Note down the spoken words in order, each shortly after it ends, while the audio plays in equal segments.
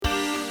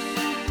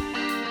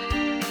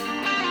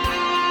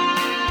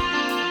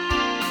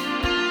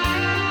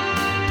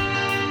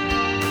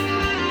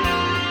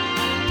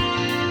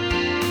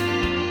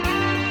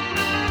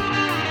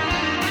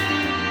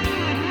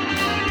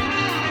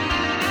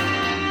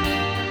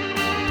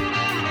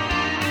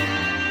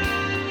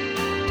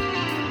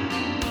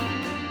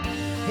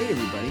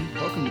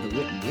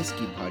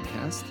Whiskey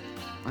Podcast.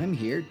 I'm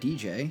here,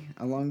 DJ,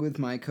 along with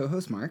my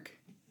co-host Mark.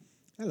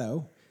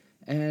 Hello.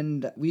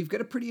 And we've got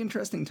a pretty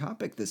interesting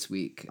topic this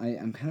week.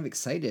 I'm kind of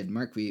excited.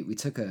 Mark, we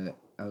took a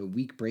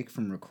week break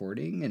from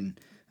recording, and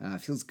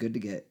it feels good to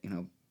get,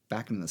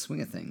 back into the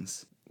swing of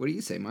things. What do you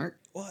say, Mark?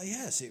 Well,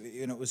 yes,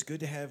 it was good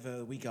to have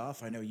a week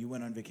off. I know you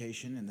went on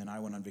vacation, and then I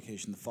went on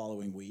vacation the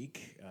following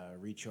week,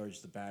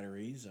 recharged the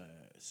batteries,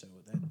 so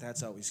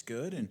that's always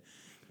good. And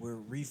we're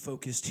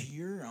refocused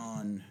here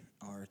on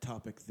our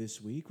topic this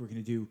week. We're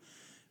going to do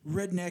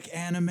redneck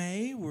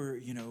anime.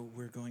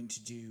 We're going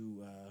to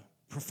do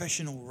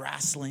professional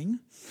wrestling.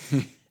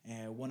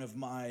 One of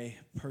my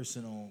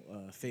personal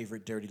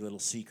favorite dirty little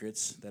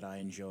secrets that I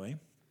enjoy.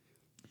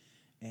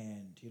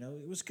 And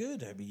it was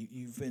good. I mean,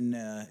 you've been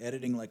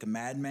editing like a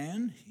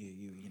madman.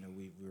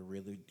 We were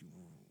really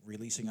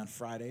releasing on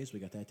Fridays. We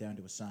got that down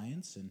to a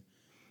science, and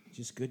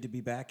just good to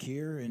be back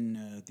here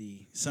in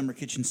the Summer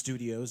Kitchen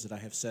studios that I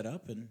have set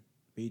up and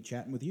be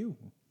chatting with you.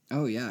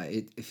 Oh yeah,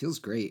 it feels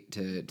great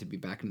to be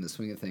back in the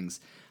swing of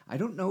things. I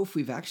don't know if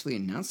we've actually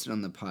announced it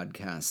on the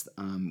podcast.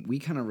 We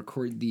kind of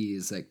record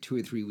these like 2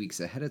 or 3 weeks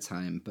ahead of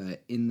time,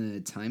 but in the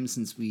time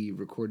since we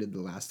recorded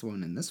the last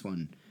one and this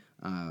one,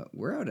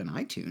 we're out on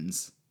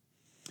iTunes.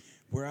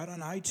 We're out on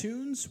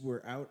iTunes.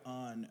 We're out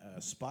on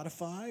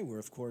Spotify. We're,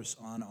 of course,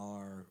 on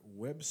our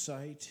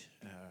website.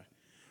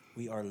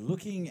 We are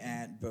looking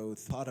at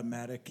both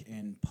Podomatic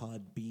and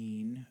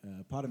Podbean.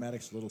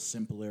 Podomatic's a little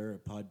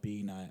simpler.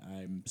 Podbean,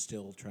 I'm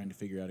still trying to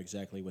figure out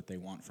exactly what they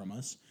want from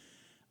us.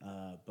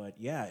 But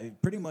yeah,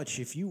 pretty much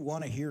if you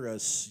want to hear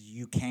us,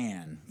 you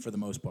can, for the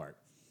most part.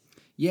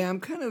 Yeah, I'm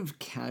kind of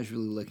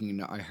casually looking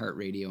into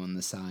iHeartRadio on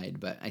the side,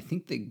 but I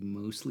think they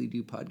mostly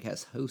do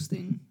podcast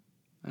hosting.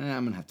 I'm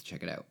going to have to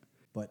check it out.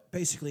 But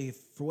basically, if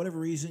for whatever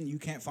reason you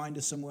can't find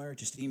us somewhere,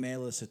 just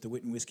email us at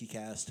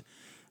thewitandwhiskeycast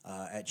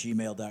at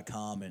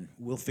gmail.com, and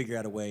we'll figure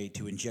out a way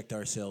to inject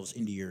ourselves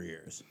into your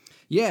ears.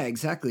 Yeah,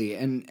 exactly.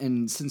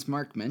 And since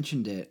Mark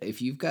mentioned it,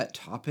 if you've got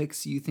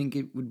topics you think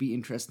it would be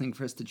interesting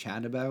for us to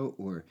chat about,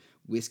 or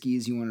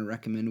whiskeys you want to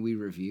recommend we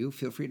review,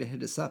 feel free to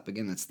hit us up.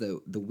 Again, that's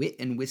the Wit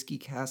and Whiskey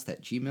Cast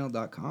at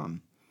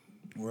gmail.com.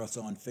 We're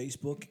also on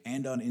Facebook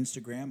and on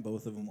Instagram.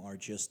 Both of them are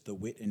just the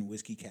Wit and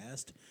Whiskey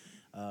Cast.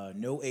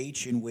 No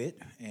H in wit,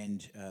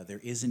 and there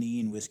is an E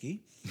in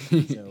whiskey.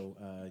 So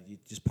you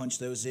just punch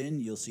those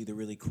in. You'll see the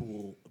really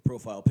cool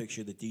profile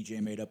picture that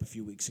DJ made up a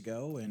few weeks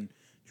ago, and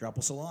drop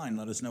us a line.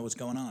 Let us know what's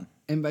going on.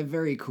 And by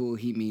very cool,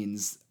 he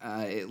means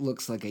it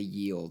looks like a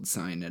yield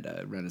sign at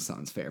a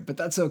Renaissance fair. But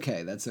that's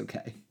okay. That's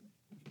okay.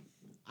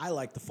 I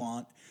like the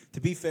font.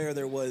 To be fair,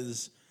 there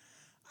was...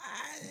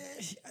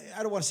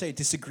 I don't want to say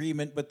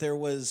disagreement, but there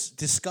was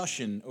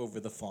discussion over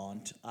the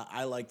font.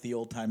 I like the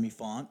old-timey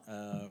font.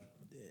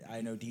 I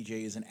know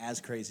DJ isn't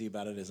as crazy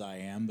about it as I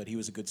am, but he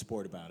was a good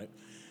sport about it.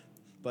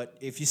 But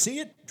if you see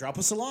it, drop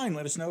us a line.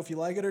 Let us know if you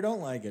like it or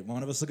don't like it.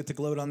 One of us will get to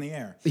gloat on the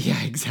air.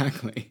 Yeah,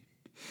 exactly.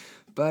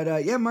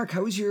 But yeah, Mark,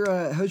 how was your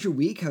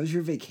week? How was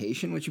your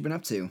vacation? What you been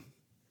up to?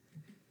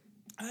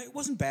 It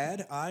wasn't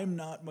bad. I'm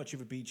not much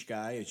of a beach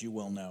guy, as you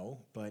well know,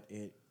 but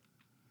it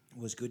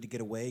was good to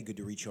get away, good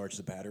to recharge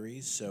the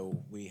batteries. So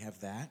we have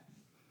that.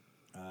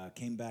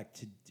 Came back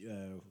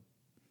to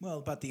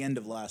about the end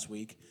of last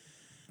week.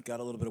 Got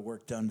a little bit of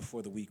work done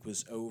before the week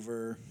was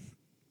over.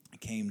 I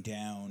came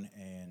down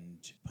and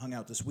hung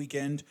out this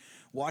weekend.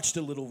 Watched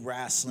a little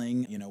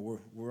wrestling.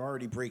 We're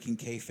already breaking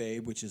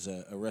kayfabe, which is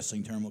a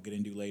wrestling term we'll get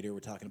into later. We're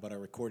talking about our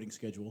recording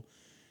schedule.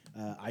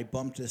 I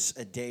bumped us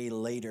a day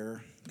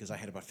later because I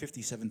had about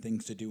 57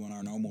 things to do on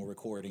our normal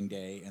recording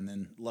day. And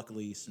then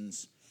luckily,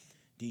 since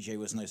DJ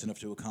was nice enough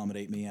to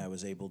accommodate me, I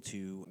was able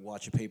to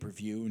watch a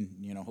pay-per-view.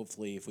 And,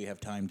 hopefully if we have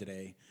time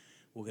today,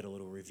 we'll get a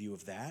little review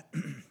of that.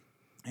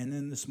 And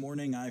then this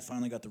morning, I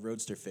finally got the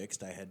Roadster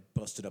fixed. I had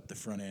busted up the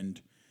front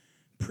end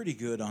pretty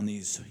good on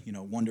these,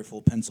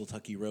 wonderful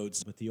Pennsylvania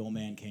roads. But the old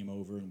man came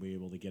over, and we were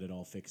able to get it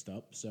all fixed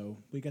up. So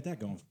we got that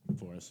going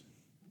for us.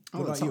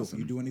 What about you? Awesome.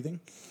 You do anything?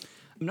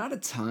 Not a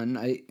ton.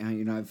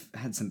 I've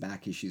had some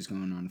back issues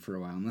going on for a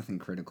while. Nothing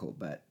critical,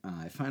 but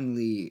I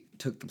finally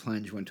took the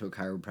plunge. Went to a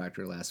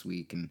chiropractor last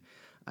week, and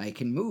I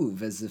can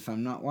move as if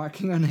I'm not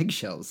walking on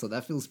eggshells. So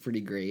that feels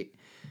pretty great.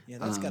 Yeah,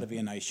 that's got to be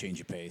a nice change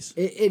of pace.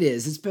 It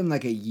is. It's been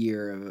like a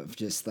year of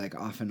just like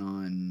off and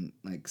on,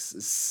 like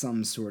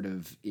some sort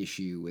of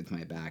issue with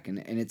my back, and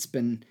it's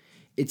been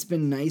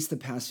nice the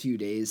past few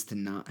days to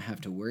not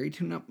have to worry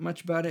too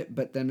much about it.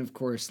 But then, of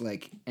course,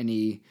 like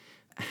any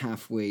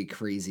halfway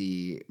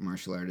crazy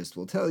martial artist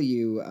will tell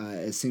you,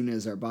 as soon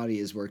as our body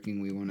is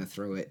working, we want to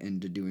throw it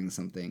into doing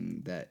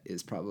something that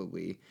is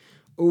probably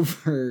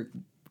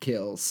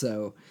overkill.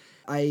 So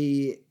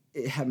I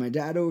had my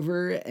dad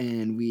over,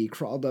 and we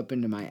crawled up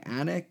into my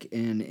attic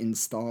and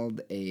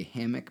installed a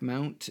hammock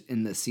mount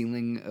in the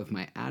ceiling of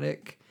my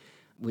attic,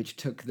 which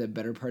took the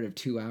better part of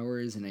 2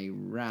 hours in a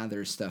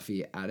rather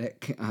stuffy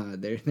attic.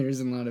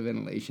 There's a lot of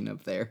ventilation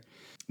up there.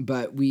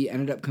 But we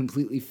ended up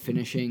completely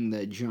finishing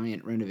the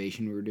giant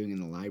renovation we were doing in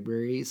the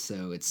library,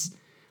 so it's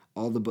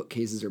all the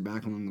bookcases are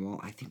back along the wall.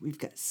 I think we've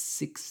got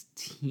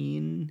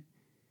 16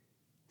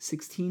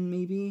 16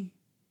 maybe.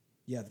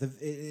 Yeah,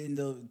 in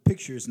the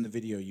pictures in the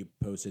video you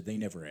posted, they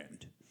never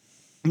end.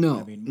 No,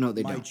 I mean, no,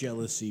 they my don't.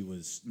 jealousy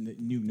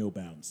knew no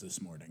bounds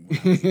this morning when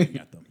I was looking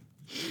at them.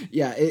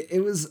 Yeah,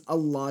 it was a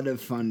lot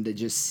of fun to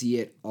just see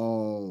it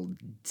all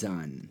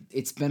done.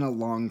 It's been a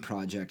long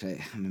project.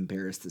 I'm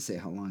embarrassed to say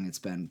how long it's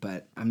been,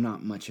 but I'm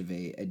not much of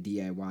a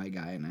DIY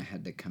guy, and I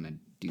had to kind of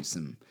do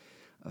some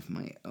of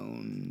my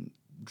own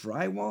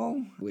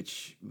drywall,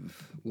 which,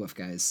 woof,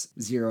 guys,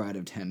 0 out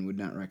of 10 would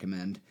not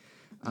recommend.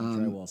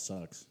 Drywall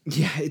sucks.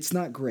 Yeah, it's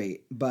not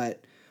great,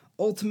 but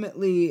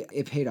ultimately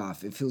it paid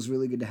off. It feels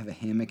really good to have a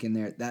hammock in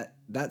there.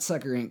 That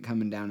sucker ain't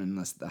coming down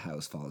unless the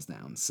house falls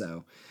down.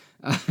 So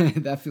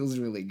that feels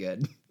really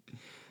good.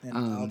 And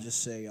I'll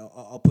just say,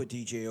 I'll put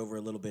DJ over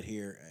a little bit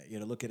here.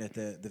 Looking at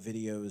the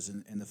videos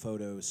and the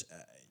photos,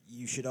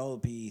 you should all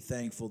be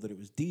thankful that it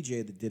was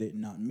DJ that did it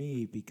and not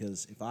me,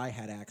 because if I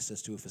had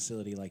access to a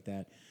facility like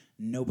that,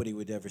 nobody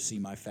would ever see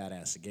my fat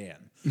ass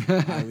again.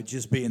 I would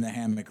just be in the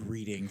hammock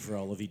reading for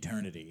all of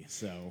eternity.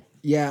 So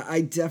Yeah,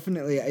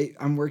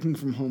 I'm working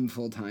from home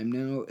full time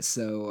now,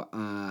 so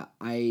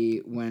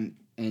I went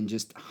and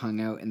just hung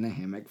out in the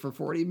hammock for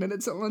 40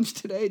 minutes at lunch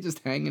today, just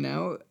hanging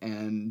out,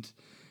 and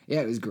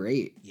yeah, it was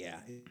great. yeah,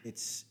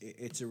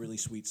 it's a really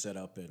sweet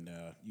setup, and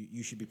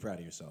you should be proud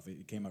of yourself.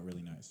 It came out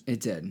really nice.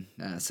 It did.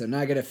 So now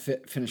I got to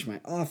finish my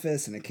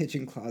office and a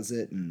kitchen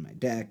closet and my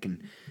deck,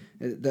 and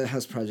the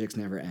house projects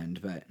never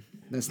end, but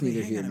that's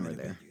neither here nor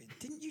there.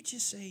 Didn't you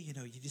just say, you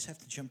just have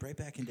to jump right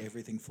back into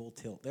everything full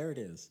tilt? There it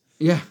is.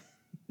 Yeah.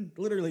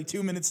 Literally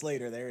 2 minutes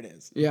later, there it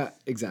is. Yeah,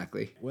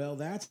 exactly. Well,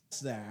 that's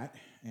that.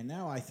 And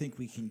now I think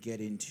we can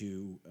get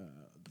into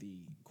the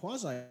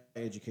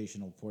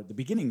quasi-educational part, the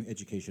beginning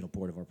educational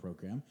part of our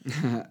program,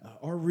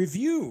 our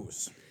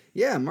reviews.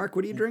 Yeah, Mark,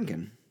 what are you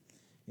drinking?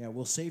 Yeah,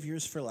 we'll save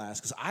yours for last,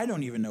 because I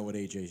don't even know what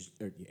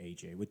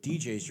what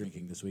DJ's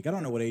drinking this week. I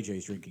don't know what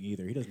AJ's drinking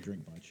either. He doesn't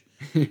drink much.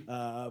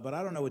 But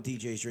I don't know what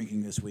DJ's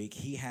drinking this week.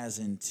 He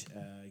hasn't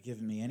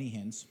given me any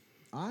hints.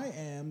 I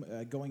am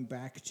going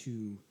back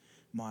to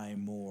my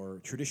more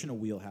traditional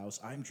wheelhouse.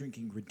 I'm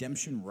drinking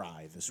Redemption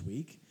Rye this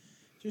week.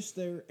 Just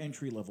their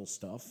entry-level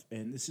stuff.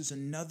 And this is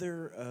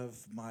another of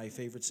my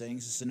favorite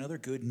sayings. It's another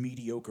good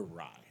mediocre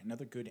rye,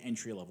 another good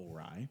entry-level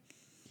rye.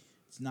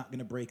 It's not going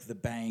to break the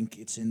bank.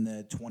 It's in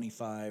the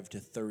 $25 to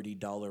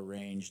 $30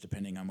 range,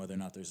 depending on whether or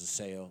not there's a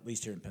sale. At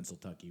least here in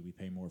Pennsylvania, we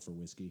pay more for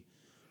whiskey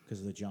because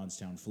of the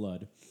Johnstown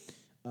flood.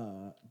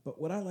 But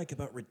what I like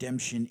about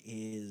Redemption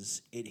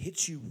is it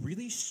hits you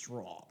really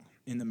strong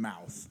in the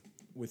mouth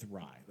with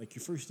rye. Like,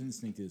 your first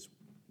instinct is,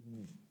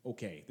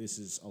 okay, this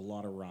is a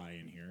lot of rye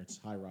in here. It's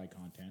high rye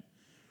content.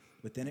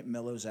 But then it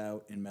mellows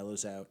out and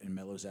mellows out and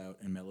mellows out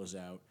and mellows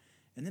out.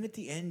 And then at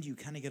the end, you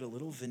kind of get a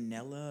little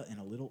vanilla and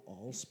a little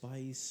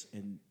allspice,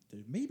 and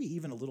there's maybe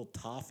even a little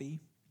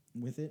toffee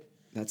with it.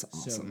 That's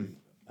awesome.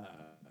 So,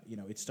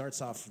 it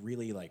starts off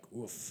really like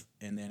oof,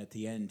 and then at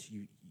the end,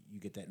 you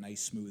get that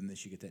nice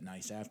smoothness, you get that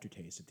nice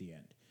aftertaste at the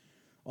end.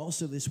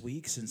 Also this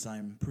week, since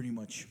I'm pretty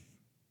much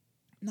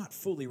not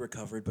fully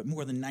recovered, but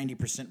more than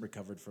 90%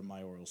 recovered from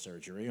my oral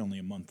surgery, only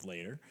a month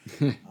later,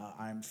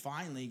 I'm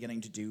finally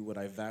getting to do what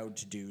I vowed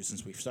to do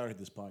since we've started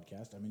this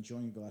podcast. I'm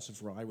enjoying a glass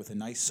of rye with a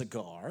nice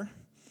cigar.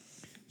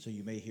 So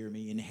you may hear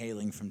me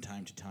inhaling from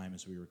time to time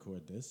as we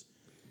record this.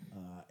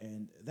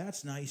 And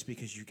that's nice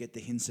because you get the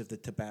hints of the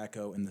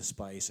tobacco and the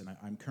spice. And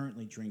I'm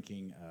currently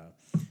drinking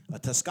a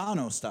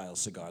Toscano-style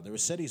cigar. The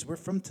Rossettis, we're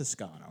from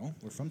Toscano.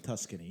 We're from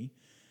Tuscany.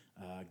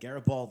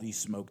 Garibaldi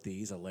smoked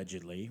these,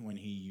 allegedly, when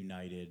he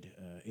united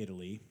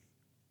Italy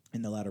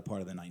in the latter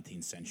part of the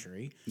 19th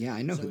century. Yeah,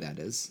 I know who that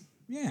is.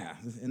 Yeah,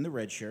 in the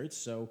red shirts.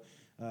 So,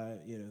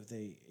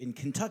 they in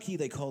Kentucky,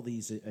 they call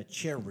these a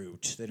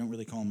cheroot. They don't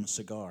really call them a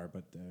cigar,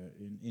 but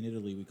in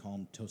Italy, we call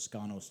them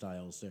Toscano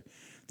styles.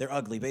 They're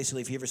ugly.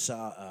 Basically, if you ever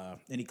saw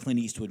any Clint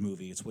Eastwood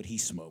movie, it's what he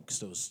smokes,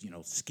 those,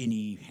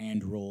 skinny,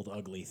 hand-rolled,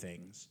 ugly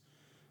things.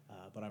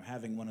 But I'm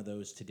having one of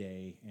those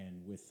today,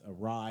 and with a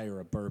rye or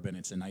a bourbon,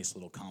 it's a nice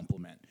little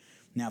compliment.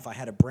 Now, if I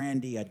had a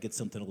brandy, I'd get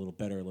something a little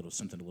better,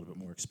 something a little bit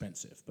more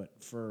expensive.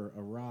 But for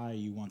a rye,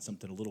 you want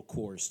something a little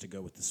coarse to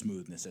go with the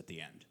smoothness at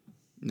the end.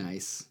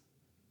 Nice.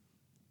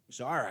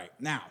 So, all right,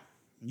 now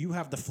you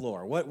have the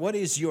floor. What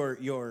is your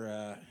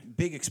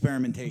big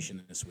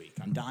experimentation this week?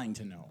 I'm dying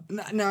to know.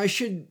 Now, I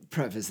should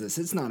preface this.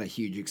 It's not a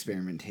huge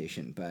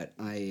experimentation, but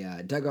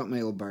I dug out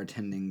my old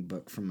bartending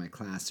book from my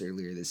class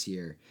earlier this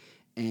year.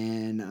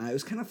 And I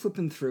was kind of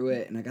flipping through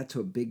it, and I got to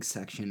a big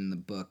section in the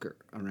book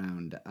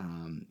around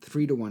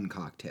 3-to-1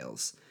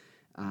 cocktails.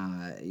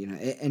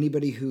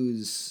 Anybody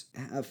who's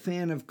a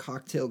fan of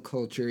cocktail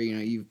culture,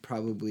 you've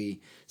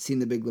probably seen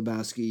The Big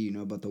Lebowski. You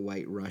know about the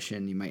White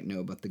Russian. You might know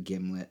about the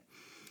Gimlet.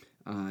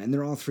 And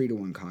they're all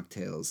 3-to-1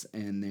 cocktails.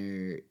 And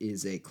there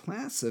is a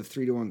class of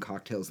 3-to-1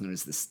 cocktails known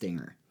as the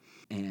Stinger.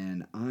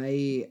 And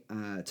I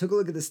took a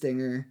look at the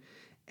Stinger,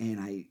 and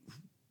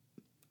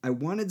I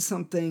wanted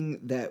something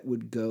that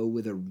would go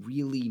with a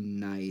really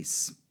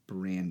nice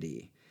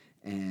brandy.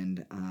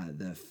 And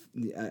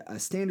a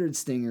standard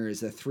Stinger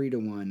is a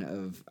 3-to-1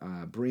 of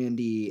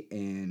brandy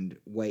and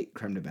white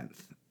creme de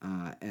menthe.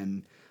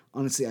 And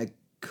honestly, I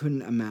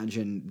couldn't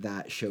imagine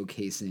that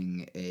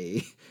showcasing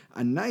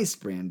a nice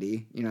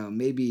brandy.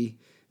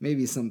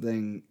 Maybe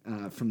something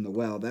from the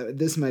well.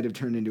 This might have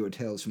turned into a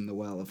Tales from the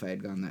Well if I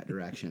had gone that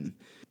direction.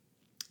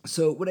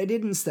 So what I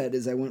did instead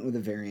is I went with a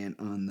variant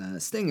on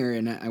the Stinger,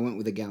 and I went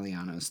with a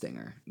Galliano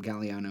Stinger.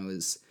 Galliano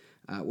is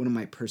one of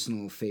my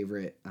personal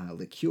favorite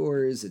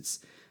liqueurs. It's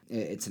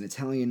an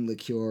Italian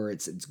liqueur.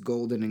 It's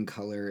golden in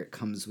color. It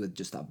comes with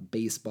just a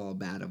baseball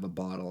bat of a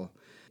bottle.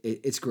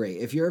 It's great.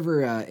 If you're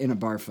ever in a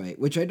bar fight,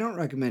 which I don't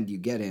recommend you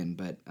get in,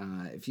 but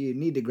if you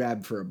need to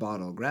grab for a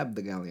bottle, grab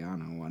the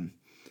Galliano one.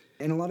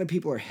 And a lot of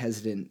people are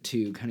hesitant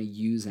to kind of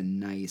use a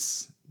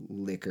nice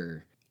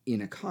liquor in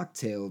a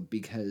cocktail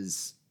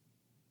because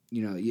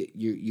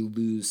you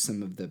lose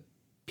some of the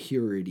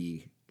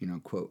purity,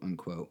 quote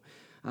unquote.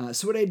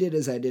 So what I did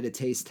is I did a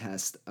taste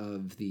test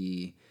of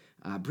the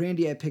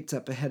brandy I picked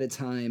up ahead of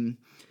time.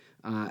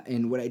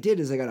 And what I did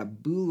is I got a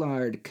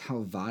Boulard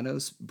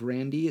Calvados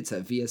brandy. It's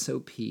a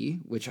VSOP,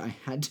 which I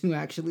had to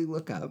actually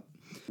look up,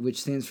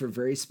 which stands for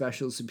Very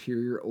Special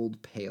Superior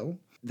Old Pale.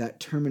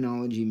 That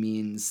terminology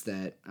means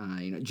that,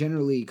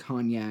 generally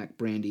cognac,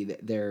 brandy,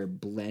 they're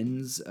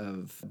blends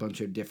of a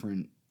bunch of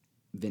different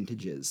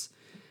vintages.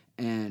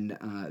 And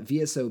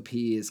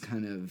VSOP is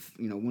kind of,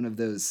 one of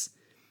those,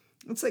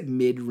 it's like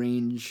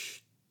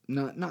mid-range,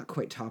 not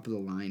quite top of the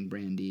line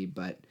brandy,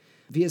 but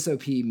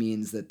VSOP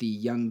means that the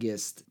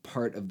youngest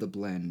part of the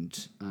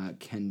blend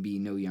can be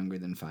no younger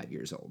than 5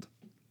 years old.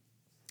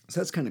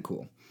 So that's kind of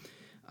cool.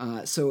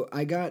 So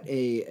I got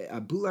a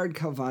Boulard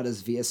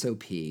Calvados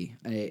VSOP.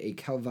 A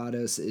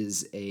Calvados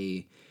is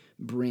a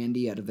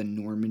brandy out of the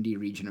Normandy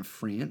region of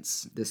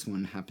France. This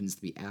one happens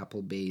to be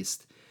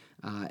apple-based.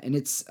 And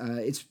it's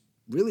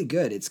really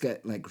good. It's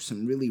got like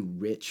some really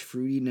rich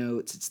fruity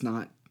notes. It's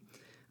not,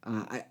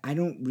 I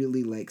don't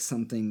really like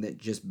something that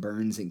just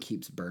burns and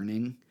keeps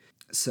burning.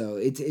 So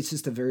it's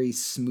just a very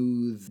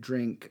smooth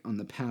drink on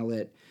the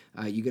palate.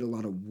 You get a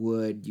lot of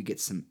wood. You get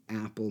some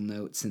apple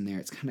notes in there.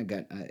 It's kind of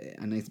got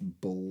a nice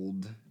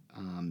bold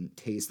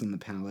taste on the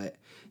palate.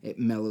 It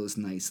mellows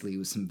nicely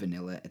with some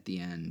vanilla at the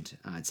end.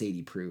 It's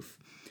 80 proof.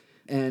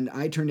 And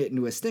I turned it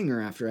into a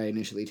Stinger after I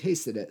initially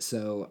tasted it.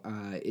 So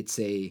it's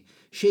a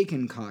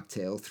shaken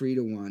cocktail,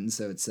 3-to-1.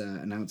 So it's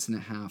an ounce and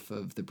a half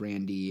of the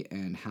brandy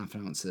and half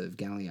an ounce of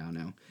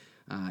Galliano.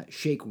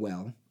 Shake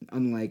well,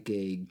 unlike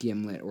a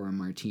gimlet or a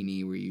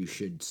martini where you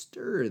should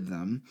stir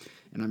them.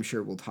 And I'm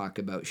sure we'll talk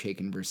about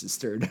shaken versus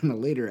stirred on a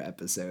later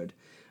episode.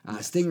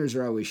 Yes. Stingers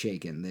are always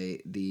shaken.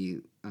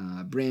 The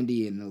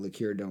brandy and the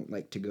liqueur don't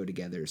like to go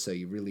together, so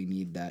you really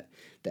need the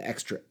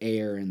extra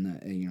air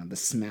and the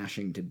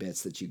smashing to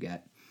bits that you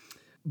get.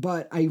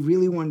 But I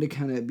really wanted to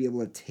kind of be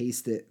able to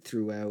taste it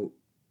throughout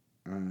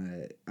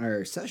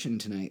our session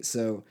tonight,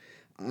 so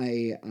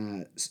I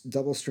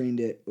double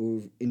strained it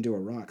into a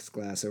rocks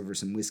glass over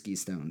some whiskey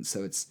stones.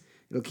 So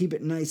it'll keep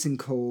it nice and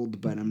cold,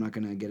 but I'm not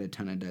going to get a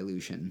ton of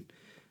dilution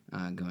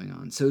going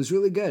on. So it was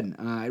really good.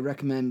 I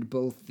recommend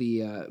both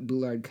the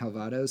Boulard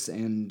Calvados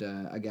and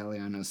a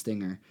Galliano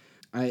Stinger.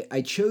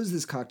 I chose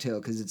this cocktail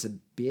because it's a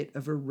bit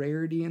of a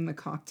rarity in the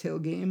cocktail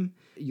game.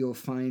 You'll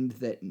find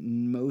that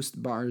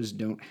most bars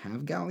don't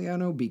have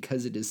Galliano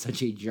because it is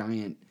such a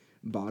giant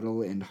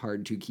bottle and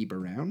hard to keep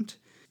around.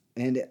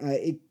 And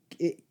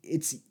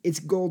it's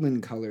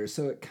golden color,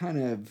 so it kind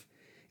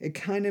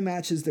of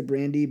matches the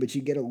brandy, but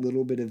you get a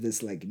little bit of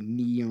this like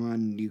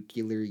neon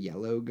nuclear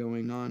yellow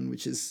going on,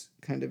 which is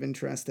kind of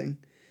interesting.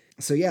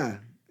 So yeah,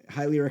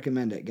 highly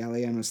recommend it.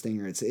 Galliano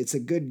Stinger. It's a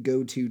good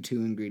go-to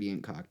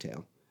 2-ingredient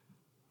cocktail.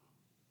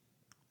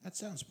 That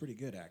sounds pretty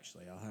good,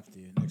 actually. I'll have to,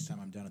 next time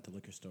I'm down at the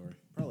liquor store,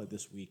 probably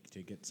this week,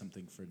 to get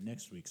something for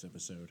next week's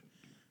episode.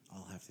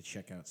 I'll have to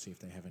check out, see if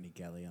they have any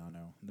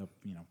Galliano.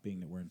 Being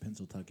that we're in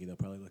Pennsylvania, they'll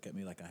probably look at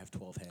me like I have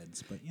 12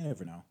 heads, but you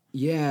never know.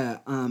 Yeah,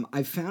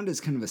 I've found it's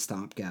kind of a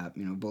stopgap,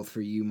 both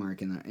for you,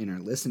 Mark, and our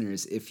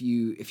listeners. If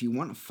you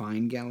want to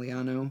find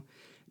Galliano,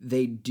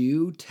 they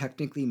do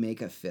technically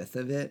make a fifth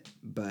of it,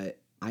 but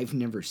I've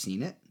never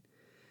seen it.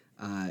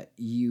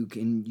 You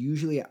can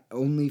usually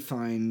only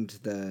find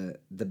the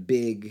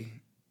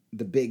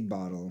big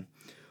bottle,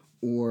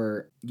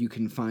 or you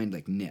can find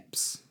like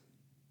nips.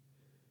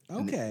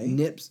 Okay.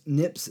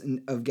 Nips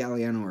of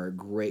Galliano are a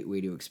great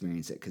way to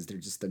experience it because they're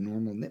just a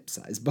normal nip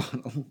size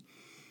bottle.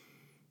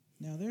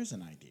 Now there's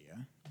an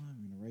idea.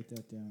 I'm going to write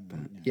that down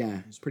right now. Yeah,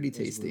 it's pretty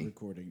tasty. We're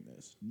recording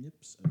this.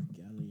 Nips of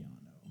Galliano.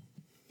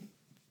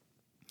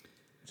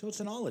 So it's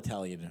an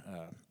all-Italian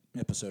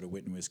episode of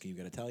Wit and Whiskey. You've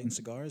got Italian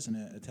cigars and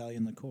an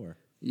Italian liqueur.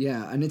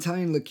 Yeah, an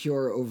Italian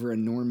liqueur over a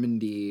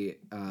Normandy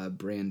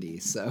brandy.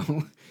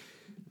 So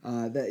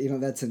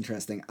that's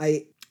interesting.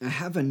 I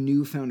have a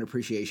newfound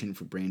appreciation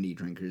for brandy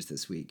drinkers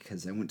this week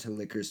because I went to the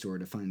liquor store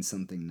to find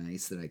something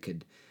nice that I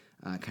could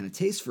kind of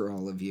taste for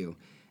all of you.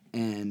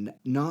 And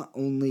not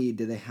only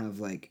do they have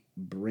like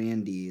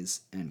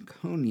brandies and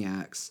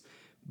cognacs,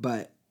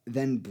 but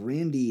then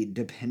brandy,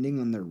 depending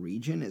on the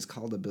region, is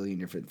called a billion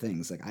different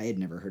things. Like I had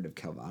never heard of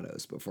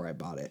Calvados before I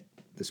bought it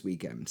this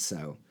weekend.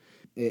 So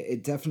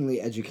it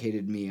definitely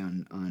educated me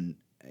on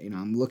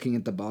I'm looking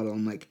at the bottle.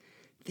 I'm like,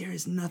 there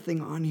is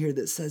nothing on here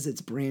that says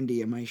it's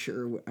brandy. Am I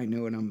sure I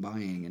know what I'm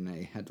buying? And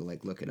I had to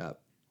like look it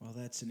up. Well,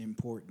 that's an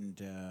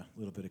important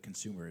little bit of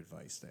consumer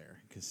advice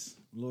there, because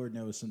Lord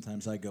knows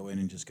sometimes I go in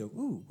and just go,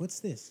 "Ooh, what's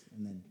this?"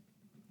 And then,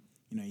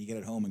 you get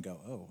it home and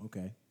go, "Oh,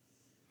 okay,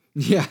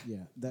 Yeah.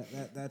 yeah,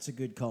 that's a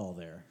good call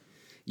there."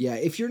 Yeah,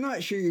 if you're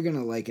not sure you're going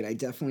to like it, I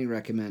definitely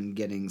recommend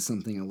getting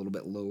something a little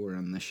bit lower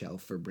on the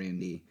shelf for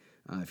brandy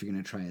if you're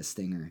going to try a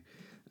Stinger.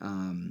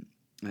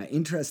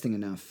 Interesting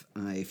enough,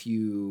 if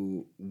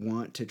you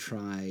want to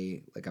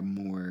try like a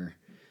more,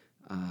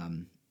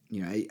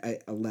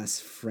 a less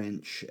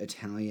French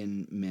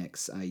Italian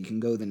mix, you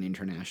can go with an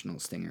international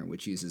Stinger,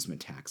 which uses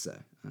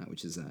Metaxa,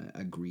 which is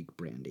a Greek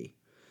brandy.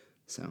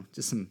 So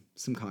just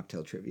some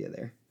cocktail trivia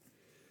there.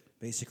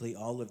 Basically,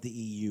 all of the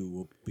EU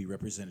will be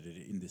represented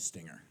in this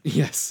Stinger.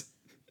 Yes.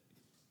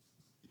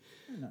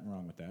 Nothing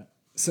wrong with that.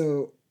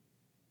 So,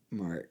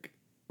 Mark,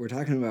 we're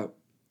talking about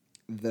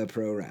the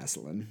pro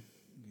wrestling.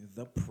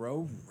 The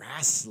pro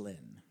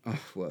wrestling. Oh,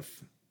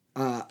 woof.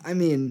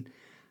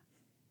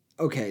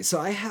 Okay,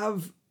 so I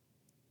have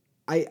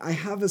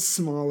a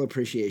small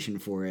appreciation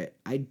for it.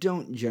 I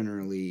don't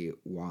generally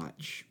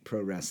watch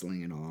pro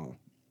wrestling at all.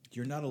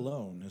 You're not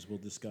alone, as we'll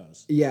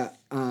discuss. Yeah,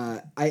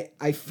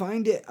 I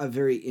find it a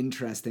very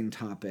interesting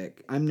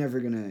topic. I'm never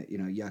gonna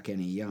yuck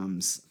any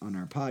yums on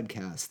our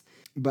podcast,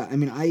 but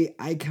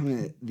I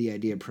come at the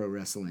idea of pro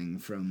wrestling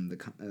from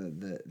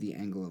the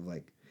angle of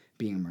like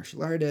being a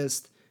martial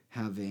artist,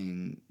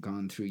 having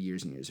gone through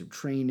years and years of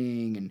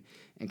training,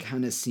 and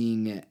kind of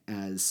seeing it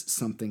as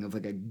something of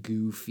like a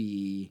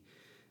goofy,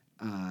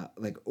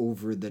 like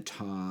over the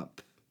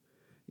top,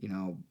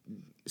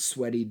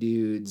 sweaty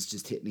dudes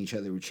just hitting each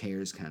other with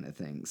chairs kind of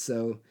thing.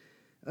 So,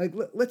 like,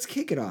 let's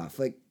kick it off.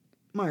 Like,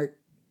 Mark,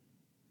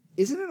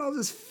 isn't it all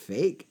just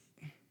fake?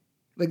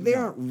 Like, they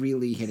aren't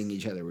really hitting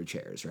each other with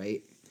chairs,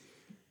 right?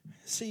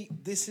 See,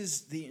 this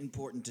is the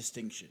important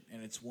distinction,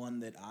 and it's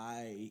one that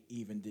I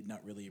even did not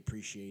really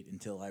appreciate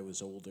until I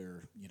was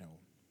older,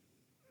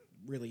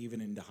 really even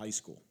into high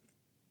school.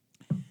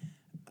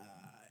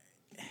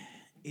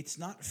 It's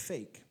not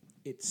fake.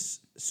 It's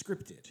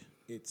scripted.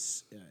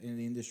 It's in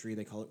the industry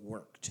they call it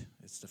worked.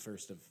 It's the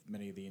first of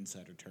many of the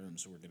insider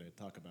terms we're going to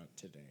talk about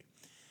today.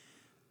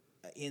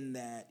 In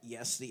that,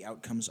 yes, the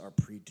outcomes are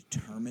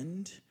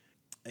predetermined.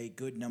 A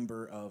good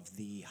number of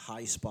the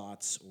high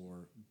spots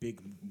or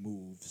big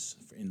moves,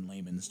 in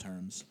layman's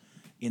terms,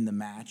 in the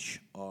match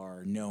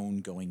are known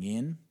going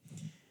in.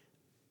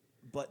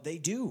 But they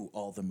do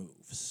all the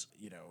moves.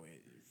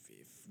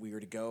 If we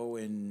were to go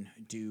and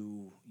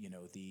do,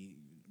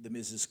 the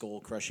Mrs.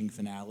 Skull crushing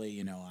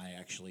finale, I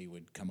actually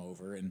would come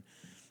over and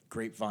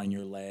grapevine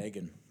your leg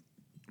and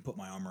put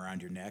my arm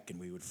around your neck, and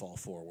we would fall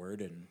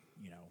forward. And,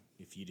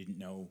 if you didn't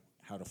know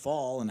how to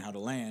fall and how to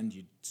land,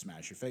 you'd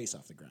smash your face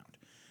off the ground.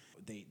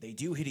 They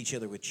do hit each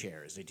other with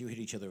chairs. They do hit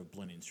each other with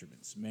blunt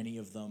instruments. Many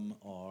of them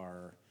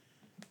are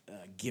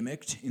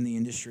gimmicked in the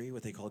industry,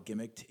 what they call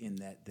gimmicked, in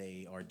that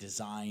they are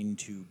designed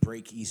to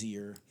break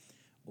easier,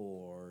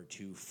 or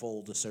to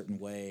fold a certain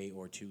way,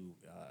 or to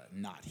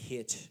not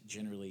hit.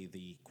 Generally,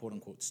 the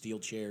quote-unquote steel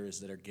chairs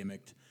that are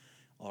gimmicked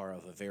are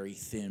of a very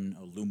thin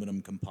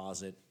aluminum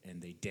composite,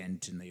 and they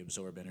dent and they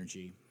absorb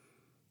energy.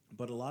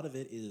 But a lot of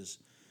it is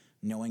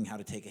knowing how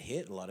to take a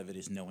hit. A lot of it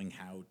is knowing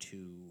how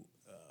to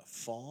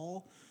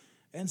fall.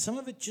 And some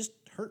of it just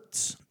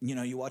hurts.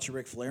 You watch a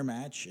Ric Flair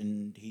match,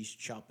 and he's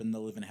chopping the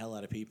living hell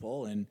out of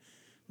people, and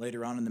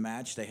later on in the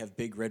match, they have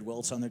big red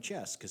welts on their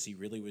chest because he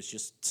really was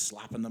just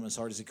slapping them as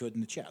hard as he could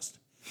in the chest.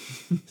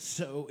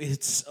 So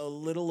it's a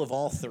little of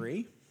all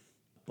three,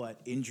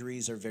 but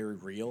injuries are very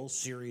real.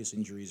 Serious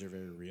injuries are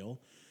very real.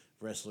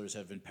 Wrestlers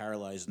have been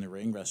paralyzed in the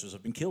ring. Wrestlers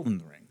have been killed in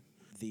the ring.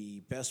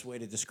 The best way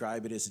to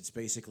describe it is it's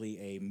basically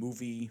a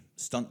movie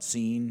stunt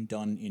scene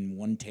done in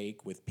one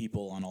take with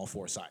people on all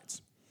four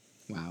sides.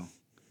 Wow.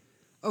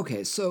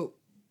 Okay, so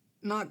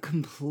not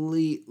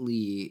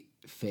completely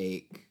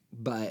fake,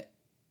 but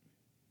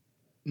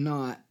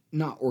not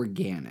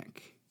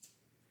organic.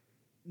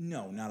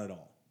 No, not at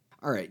all.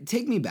 All right,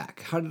 take me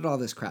back. How did all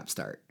this crap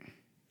start?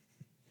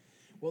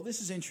 Well,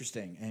 this is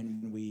interesting,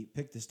 and when we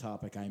picked this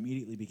topic, I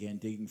immediately began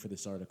digging for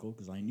this article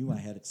because I knew I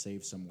had it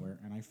saved somewhere,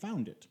 and I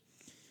found it.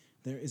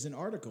 There is an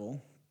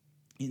article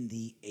in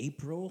the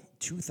April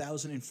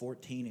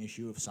 2014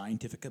 issue of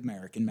Scientific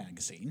American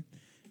magazine.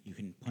 You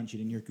can punch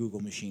it in your Google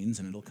machines,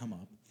 and it'll come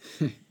up.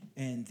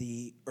 And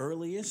the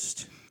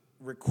earliest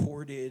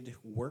recorded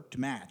worked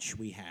match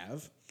we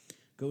have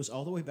goes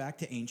all the way back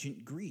to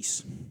ancient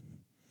Greece.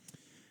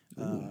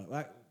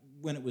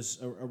 When it was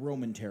a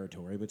Roman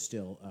territory, but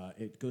still,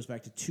 it goes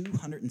back to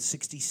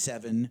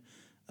 267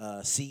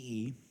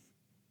 CE,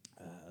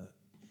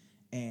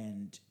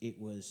 and it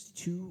was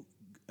two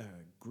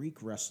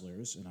Greek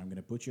wrestlers, and I'm going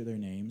to butcher their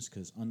names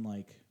because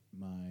unlike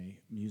my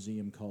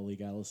museum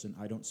colleague Allison,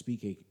 I don't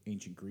speak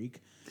ancient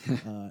Greek,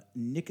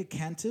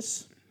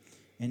 Nicocantus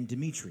and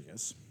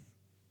Demetrius,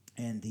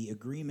 and the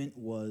agreement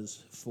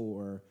was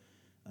for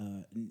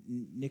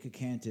Nick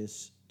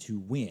Acantis to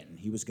win.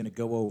 He was going to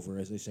go over,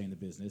 as they say in the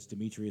business.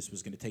 Demetrius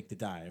was going to take the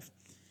dive.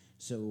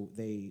 So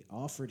they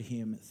offered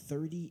him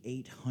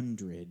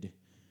 3,800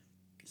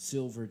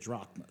 silver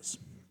drachmas,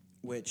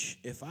 which,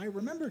 if I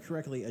remember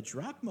correctly, a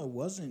drachma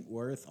wasn't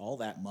worth all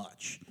that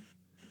much.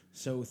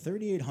 So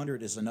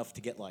 3,800 is enough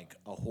to get like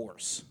a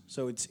horse.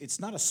 So it's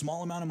not a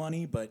small amount of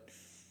money, but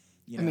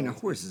I mean, a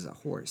horse is a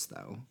horse,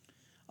 though.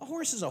 a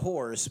horse is a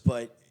horse,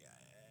 but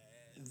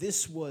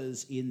this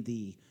was in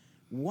the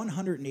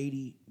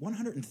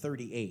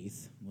 138th,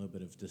 a little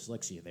bit of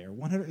dyslexia there,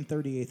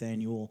 138th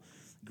annual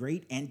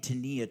Great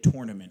Antonia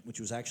tournament, which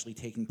was actually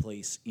taking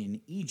place in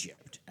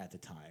Egypt at the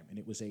time. And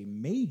it was a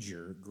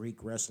major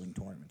Greek wrestling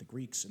tournament. The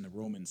Greeks and the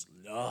Romans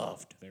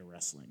loved their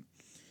wrestling.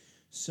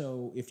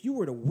 So if you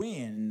were to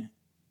win,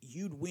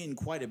 you'd win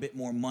quite a bit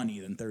more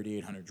money than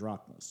 3,800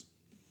 drachmas.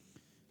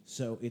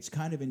 So it's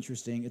kind of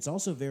interesting. It's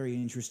also very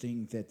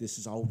interesting that this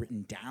is all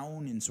written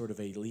down in sort of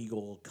a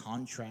legal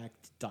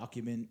contract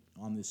document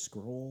on this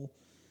scroll.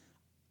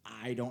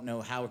 I don't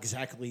know how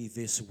exactly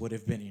this would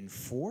have been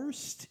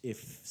enforced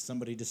if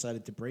somebody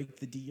decided to break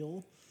the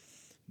deal,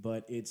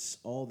 but it's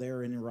all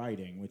there in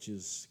writing, which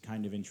is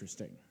kind of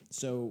interesting.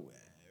 So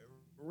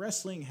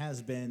wrestling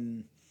has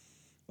been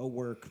a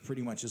work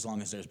pretty much as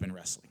long as there's been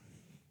wrestling.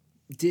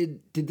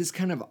 Did this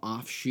kind of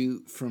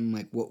offshoot from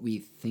like what we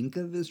think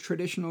of as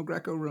traditional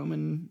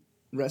Greco-Roman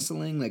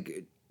wrestling?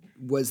 Like,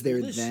 was there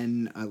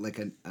then like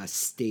a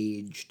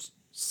staged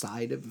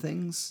side of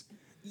things?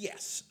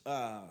 Yes.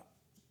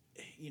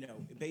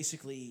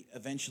 Basically,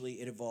 eventually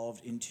it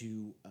evolved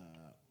into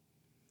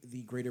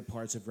the greater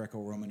parts of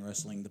Greco-Roman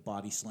wrestling, the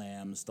body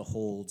slams, the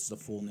holds, the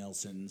full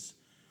Nelsons,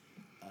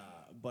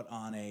 but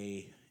on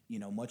a,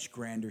 much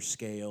grander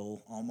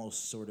scale,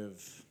 almost sort of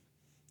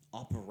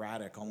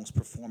operatic, almost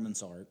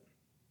performance art.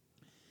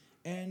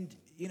 And,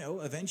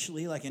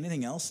 eventually, like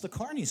anything else, the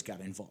carnies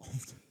got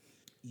involved.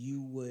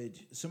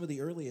 Some of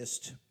the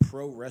earliest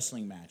pro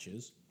wrestling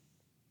matches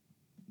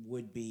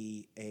would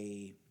be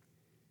a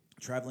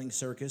traveling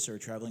circus or a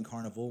traveling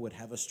carnival would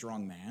have a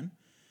strongman.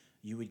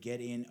 You would get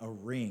in a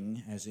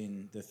ring, as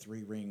in the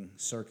 3-ring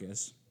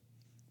circus,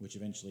 which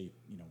eventually,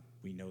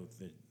 we know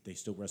that they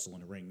still wrestle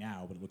in a ring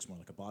now, but it looks more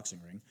like a boxing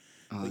ring.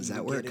 Is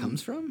that where it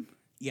comes from?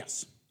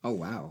 Yes. Oh,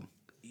 wow.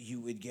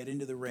 You would get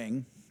into the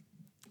ring,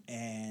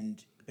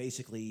 and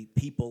basically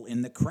people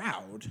in the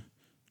crowd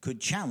could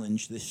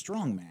challenge this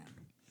strongman.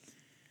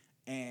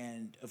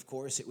 And, of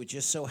course, it would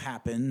just so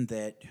happen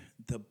that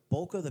the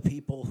bulk of the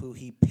people who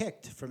he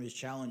picked from his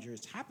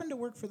challengers happened to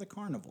work for the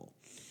carnival.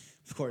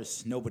 Of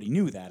course, nobody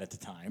knew that at the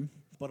time.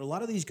 But a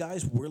lot of these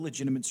guys were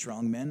legitimate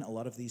strongmen. A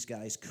lot of these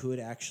guys could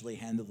actually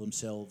handle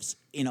themselves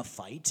in a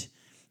fight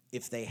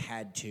if they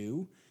had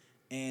to.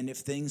 And if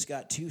things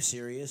got too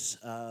serious,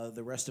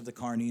 the rest of the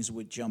carnies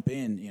would jump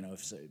in.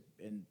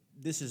 And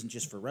this isn't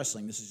just for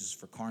wrestling. This is just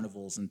for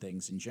carnivals and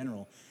things in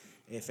general.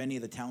 If any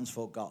of the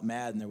townsfolk got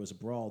mad and there was a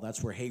brawl,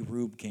 that's where Hey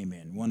Rube came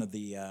in. One of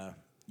the,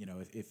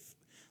 if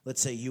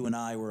let's say you and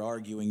I were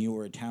arguing, you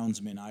were a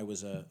townsman, I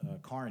was a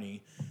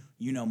carny,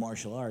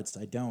 martial arts,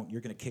 I don't,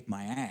 you're going to kick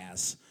my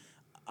ass.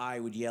 I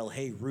would yell,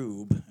 Hey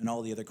Rube, and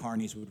all the other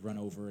carnies would run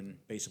over and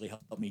basically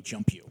help me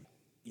jump you.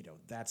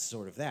 That's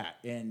sort of that.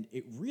 And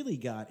it really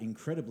got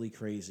incredibly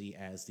crazy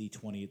as the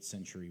 20th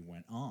century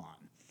went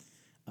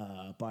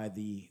on. By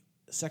the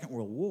Second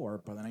World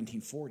War, by the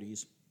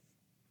 1940s,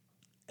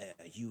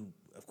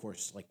 of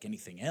course, like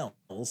anything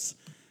else,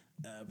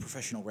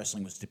 professional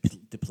wrestling was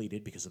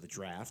depleted because of the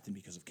draft and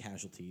because of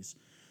casualties.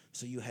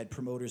 So you had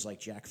promoters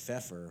like Jack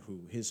Pfeffer,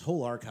 who his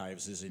whole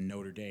archives is in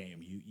Notre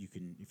Dame. You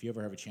can, if you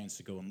ever have a chance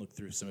to go and look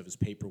through some of his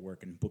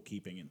paperwork and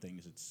bookkeeping and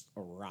things, it's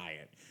a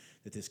riot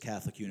that this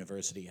Catholic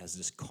university has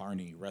this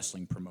carny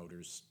wrestling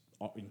promoter's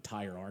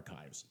entire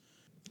archives.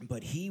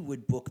 But he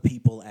would book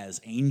people as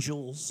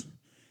angels.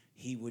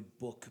 He would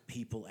book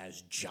people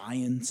as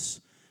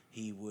giants.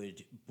 He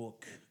would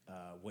book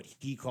what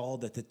he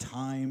called at the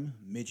time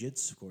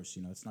midgets. Of course,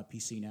 it's not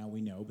PC now, we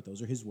know, but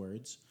those are his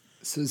words.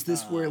 So is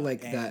this where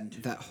like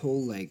that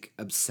whole like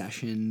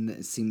obsession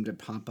that seemed to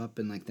pop up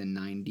in like the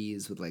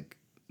 90s with like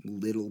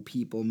little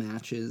people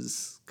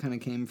matches kind of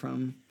came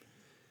from?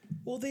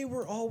 Well, they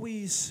were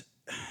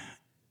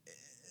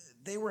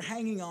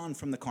hanging on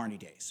from the carny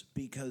days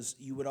because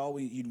you'd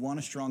want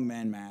a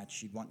strongman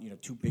match. You'd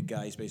want, two big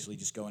guys basically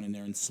just going in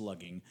there and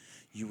slugging.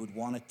 You would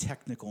want a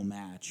technical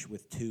match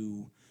with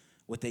two,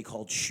 what they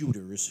called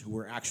shooters, who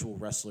were actual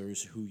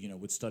wrestlers who,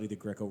 would study the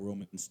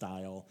Greco-Roman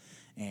style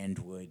and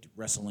would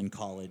wrestle in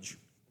college.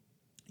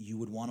 You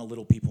would want a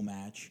little people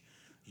match.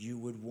 You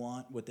would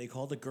want what they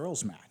called a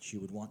girls match. You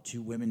would want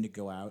two women to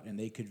go out, and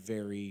they could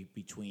vary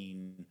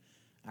between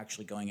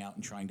actually going out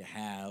and trying to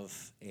have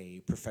a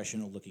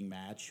professional-looking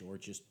match or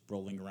just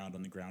rolling around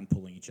on the ground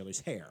pulling each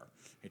other's hair.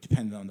 It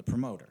depended on the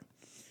promoter.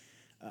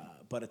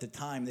 But at the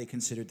time, they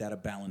considered that a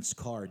balanced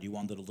card. You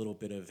wanted a little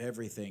bit of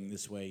everything.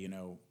 This way,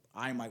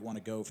 I might want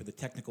to go for the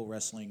technical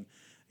wrestling.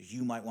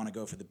 You might want to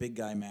go for the big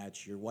guy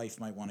match. Your wife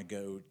might want to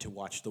go to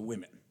watch the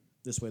women.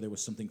 This way, there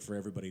was something for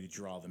everybody to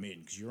draw them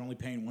in. Because you're only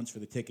paying once for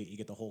the ticket, you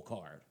get the whole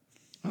card.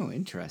 Oh,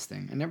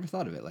 interesting. I never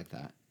thought of it like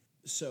that.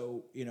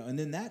 So, and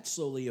then that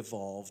slowly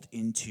evolved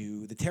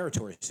into the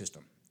territory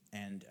system.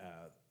 And,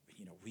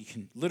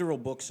 literal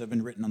books have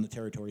been written on the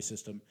territory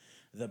system.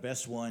 The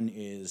best one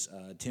is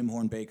Tim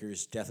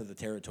Hornbaker's Death of the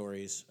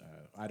Territories.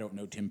 I don't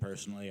know Tim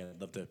personally. I'd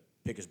love to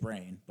pick his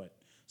brain, but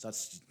so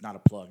that's not a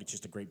plug. It's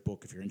just a great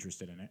book if you're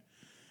interested in it.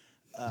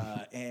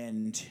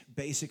 And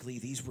basically,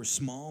 these were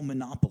small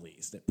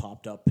monopolies that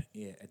popped up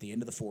at the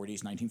end of the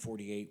 40s.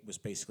 1948 was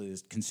basically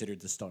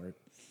considered the start,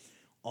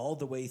 all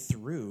the way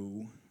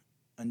through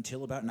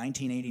until about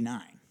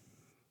 1989.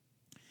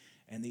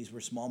 And these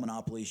were small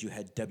monopolies. You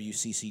had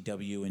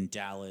WCCW in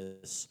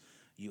Dallas.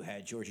 You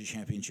had Georgia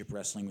Championship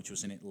Wrestling, which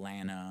was in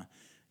Atlanta.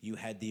 You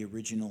had the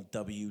original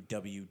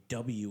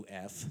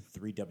WWWF,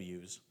 3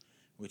 Ws,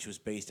 which was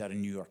based out of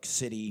New York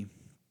City.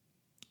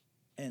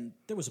 And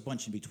there was a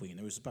bunch in between.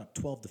 There was about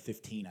 12 to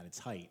 15 at its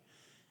height.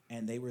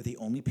 And they were the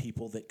only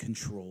people that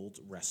controlled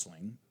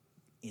wrestling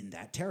in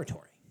that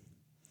territory.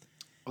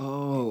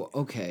 Oh,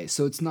 okay.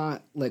 So it's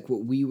not like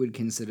what we would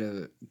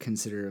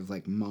consider of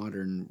like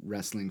modern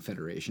wrestling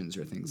federations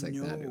or things like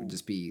that. It would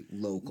just be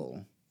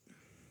local.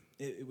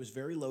 It was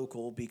very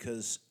local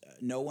because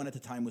no one at the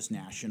time was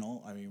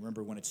national. I mean,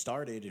 remember when it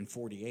started in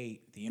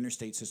 48, the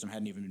interstate system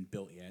hadn't even been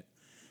built yet.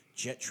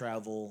 Jet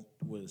travel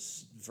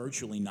was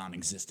virtually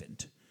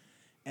non-existent.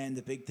 And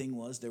the big thing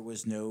was there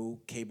was no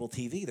cable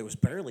TV. There was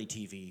barely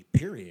TV,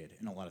 period,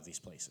 in a lot of these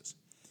places.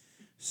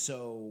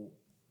 So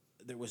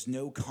there was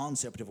no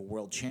concept of a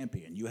world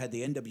champion. You had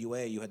the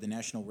NWA, you had the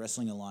National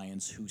Wrestling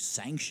Alliance, who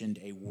sanctioned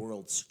a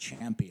world's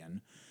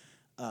champion,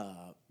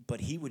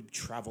 but he would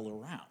travel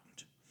around.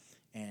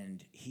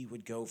 And he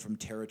would go from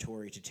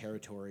territory to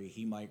territory.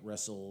 He might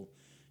wrestle,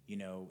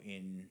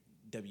 in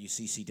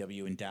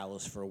WCCW in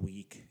Dallas for a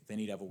week. Then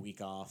he'd have a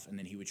week off, and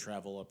then he would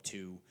travel up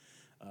to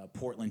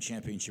Portland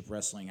Championship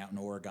Wrestling out in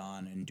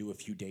Oregon and do a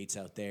few dates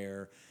out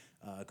there.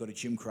 Go to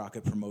Jim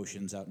Crockett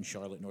Promotions out in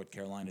Charlotte, North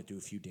Carolina, do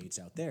a few dates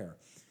out there.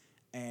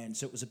 And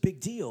so it was a big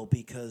deal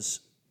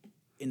because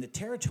in the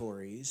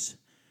territories,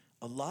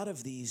 a lot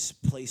of these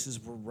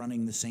places were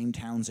running the same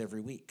towns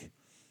every week.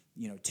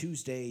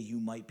 Tuesday you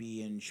might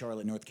be in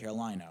Charlotte, North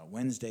Carolina.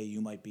 Wednesday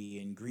you might be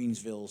in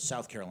Greensville,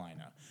 South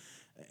Carolina,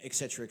 et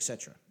cetera, et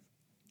cetera.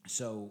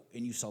 So,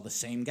 and you saw the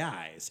same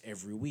guys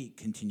every week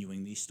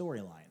continuing these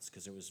storylines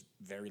because there was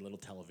very little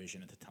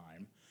television at the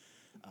time.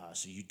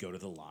 So you'd go to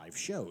the live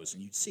shows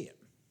and you'd see it.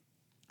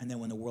 And then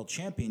when the world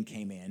champion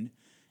came in,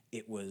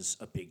 it was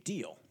a big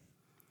deal.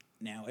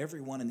 Now,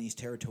 everyone in these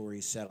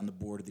territories sat on the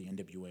board of the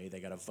NWA. They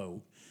got a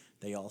vote.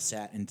 They all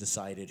sat and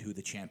decided who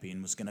the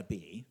champion was going to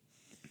be.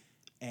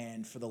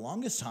 And for the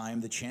longest time,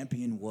 the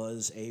champion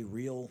was a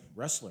real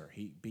wrestler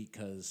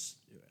because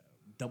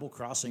double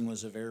crossing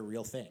was a very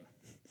real thing.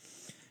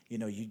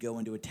 You'd go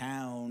into a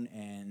town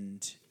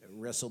and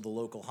wrestle the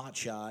local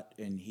hotshot,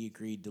 and he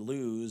agreed to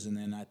lose, and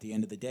then at the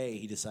end of the day,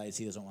 he decides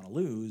he doesn't want to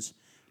lose.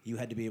 You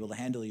had to be able to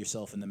handle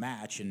yourself in the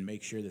match and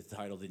make sure that the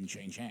title didn't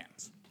change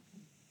hands.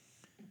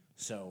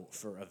 So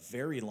for a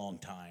very long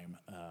time,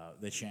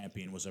 the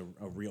champion was a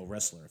real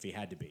wrestler, if he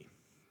had to be.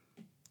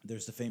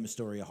 There's the famous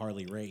story of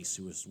Harley Race,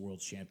 who was world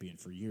champion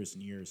for years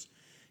and years.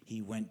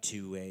 He went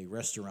to a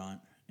restaurant,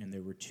 and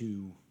there were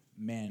 2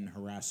 men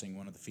harassing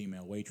one of the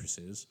female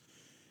waitresses.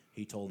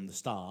 He told them to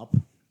stop.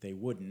 They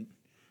wouldn't.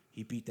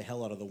 He beat the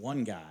hell out of the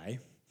one guy.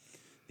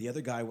 The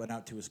other guy went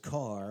out to his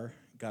car,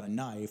 got a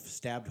knife,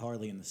 stabbed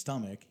Harley in the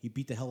stomach. He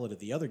beat the hell out of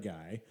the other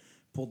guy,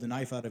 pulled the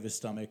knife out of his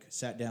stomach,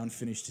 sat down,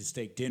 finished his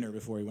steak dinner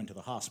before he went to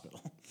the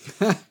hospital.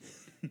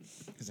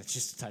 Because that's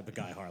just the type of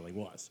guy Harley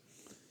was.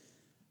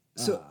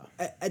 So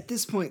at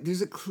this point,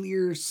 there's a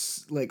clear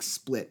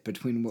split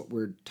between what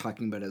we're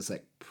talking about as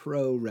like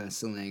pro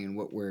wrestling and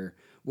what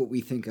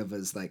we think of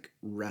as like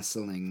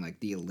wrestling, like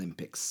the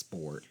Olympic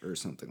sport or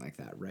something like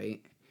that,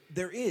 right?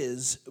 There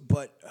is,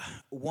 but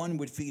one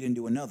would feed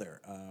into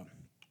another.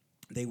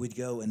 They would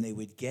go and they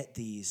would get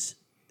these.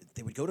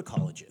 They would go to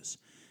colleges,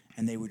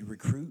 and they would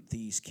recruit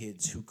these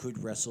kids who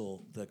could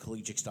wrestle the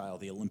collegiate style,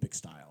 the Olympic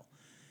style,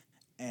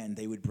 and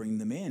they would bring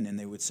them in, and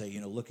they would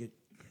say, look at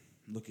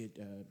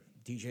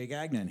DJ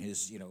Gagnon,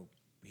 he's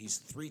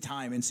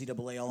 3-time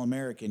NCAA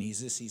All-American,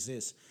 he's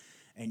this,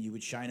 and you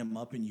would shine him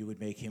up and you would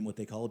make him what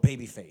they call a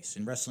baby face.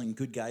 In wrestling,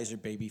 good guys are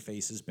baby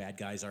faces, bad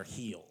guys are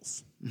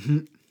heels. Mm-hmm.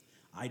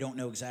 I don't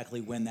know exactly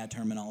when that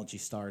terminology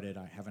started.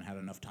 I haven't had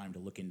enough time to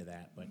look into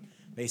that, but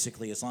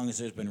basically, as long as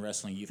there's been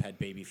wrestling, you've had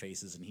baby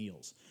faces and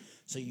heels.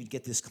 So you'd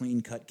get this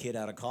clean-cut kid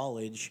out of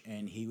college,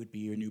 and he would be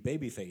your new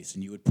baby face,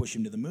 and you would push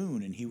him to the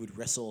moon, and he would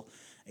wrestle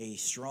a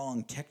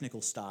strong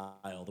technical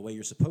style the way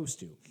you're supposed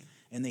to.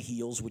 And the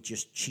heels would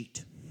just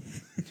cheat.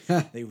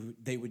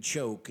 They would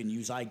choke and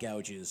use eye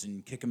gouges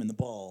and kick him in the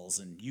balls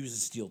and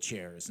use steel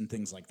chairs and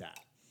things like that.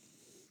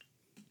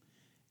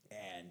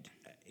 And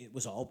it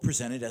was all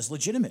presented as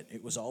legitimate.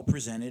 It was all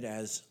presented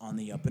as on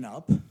the up and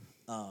up.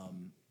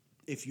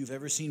 If you've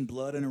ever seen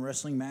blood in a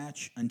wrestling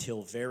match,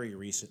 until very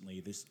recently,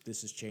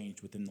 this has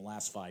changed within the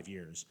last 5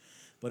 years.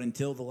 But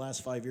until the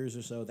last 5 years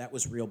or so, that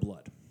was real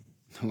blood.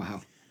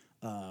 Wow.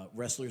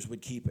 Wrestlers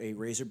would keep a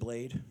razor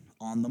blade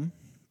on them.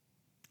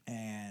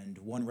 and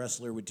one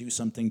wrestler would do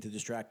something to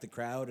distract the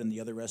crowd, and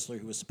the other wrestler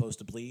who was supposed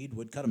to bleed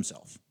would cut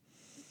himself.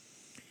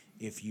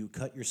 If you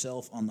cut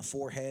yourself on the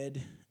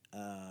forehead,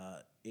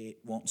 it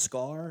won't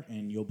scar,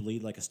 and you'll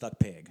bleed like a stuck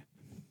pig.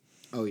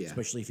 Oh, yeah.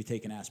 Especially if you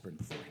take an aspirin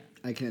beforehand.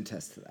 I can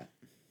attest to that.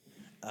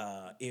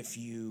 If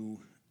you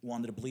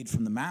wanted to bleed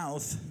from the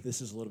mouth, this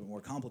is a little bit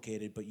more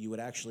complicated, but you would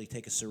actually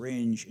take a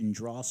syringe and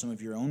draw some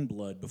of your own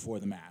blood before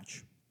the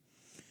match.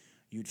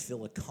 You'd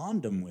fill a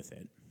condom with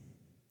it,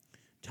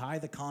 tie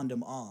the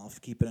condom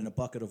off, keep it in a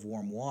bucket of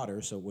warm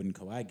water so it wouldn't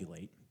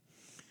coagulate,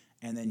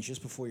 and then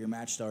just before your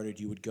match started,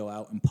 you would go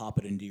out and pop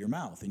it into your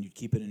mouth, and you'd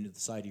keep it into the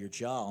side of your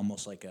jaw,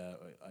 almost like a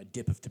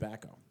dip of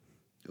tobacco.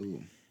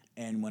 Ooh.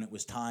 And when it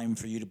was time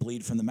for you to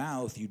bleed from the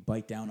mouth, you'd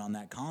bite down on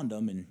that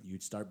condom, and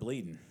you'd start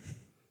bleeding.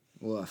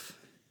 Woof.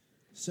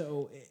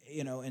 So,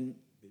 and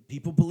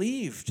people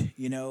believed,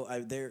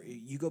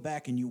 you go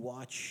back and you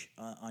watch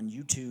on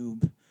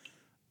YouTube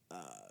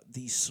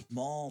these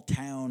small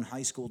town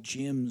high school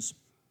gyms,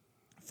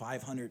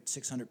 500,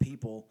 600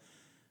 people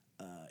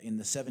in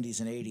the 70s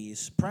and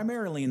 80s,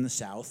 primarily in the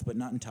South, but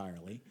not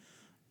entirely.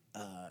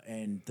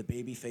 And the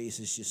baby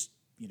faces just,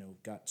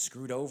 got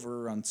screwed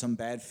over on some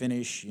bad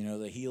finish.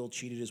 The heel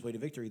cheated his way to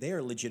victory. They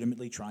are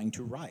legitimately trying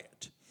to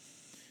riot.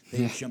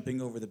 They're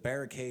jumping over the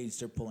barricades.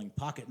 They're pulling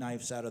pocket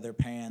knives out of their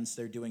pants.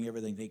 They're doing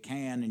everything they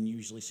can, and you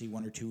usually see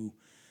one or two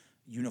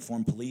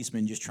uniformed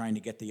policemen just trying to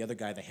get the other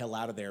guy the hell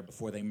out of there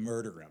before they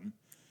murder him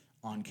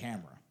on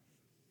camera,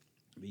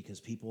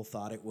 because people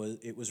thought it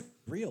was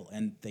real,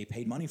 and they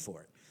paid money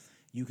for it.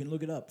 You can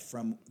look it up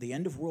from the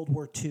end of World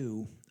War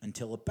II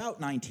until about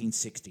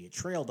 1960. It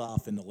trailed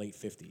off in the late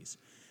 50s.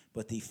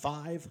 But the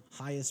 5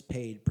 highest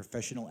paid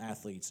professional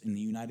athletes in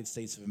the United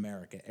States of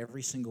America,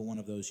 every single one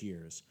of those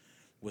years,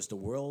 was the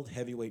world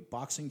heavyweight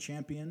boxing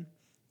champion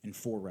and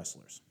 4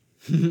 wrestlers.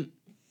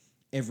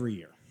 Every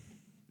year.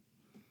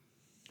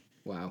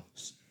 Wow.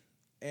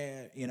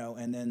 And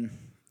then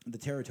the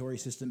territory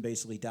system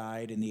basically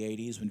died in the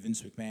 80s when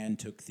Vince McMahon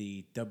took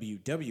the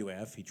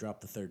WWF, he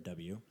dropped the third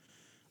W,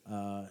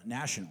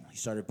 national. He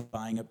started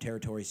buying up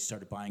territories, he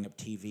started buying up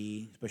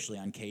TV, especially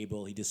on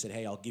cable. He just said,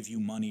 hey, I'll give you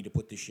money to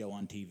put this show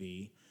on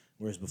TV,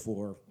 whereas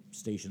before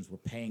stations were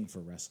paying for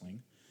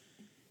wrestling.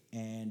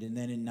 And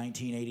then in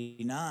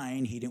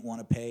 1989, he didn't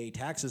want to pay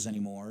taxes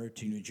anymore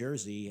to New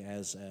Jersey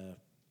as a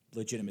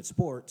legitimate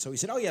sport, so he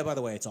said, oh yeah, by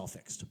the way, it's all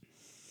fixed.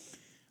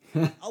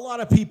 A lot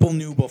of people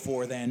knew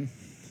before then.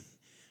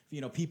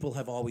 People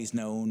have always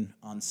known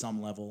on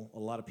some level. A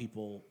lot of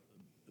people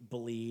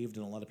believed,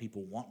 and a lot of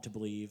people want to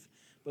believe,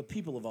 but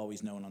people have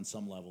always known on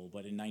some level.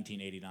 But in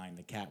 1989,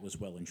 the cat was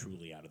well and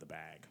truly out of the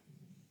bag.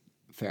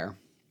 Fair.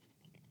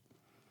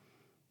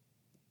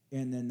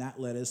 And then that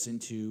led us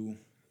into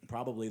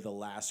probably the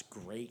last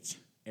great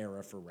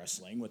era for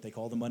wrestling, what they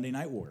call the Monday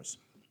Night Wars.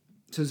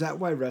 So is that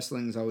why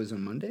wrestling is always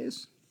on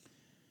Mondays?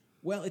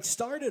 Well, it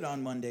started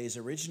on Mondays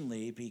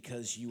originally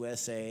because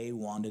USA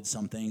wanted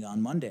something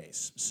on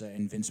Mondays. So,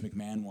 and Vince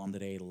McMahon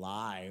wanted a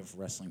live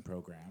wrestling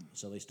program.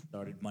 So they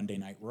started Monday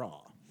Night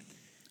Raw.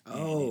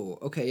 Oh,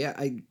 okay. Yeah,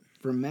 I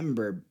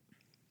remember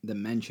the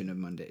mention of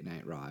Monday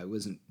Night Raw. I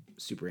wasn't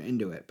super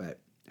into it, but,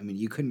 I mean,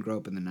 you couldn't grow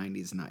up in the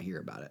 90s and not hear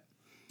about it.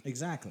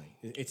 Exactly.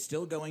 It's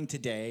still going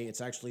today.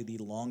 It's actually the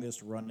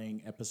longest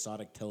running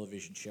episodic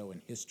television show in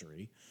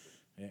history.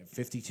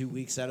 52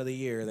 weeks out of the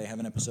year, they have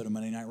an episode of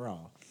Monday Night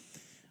Raw.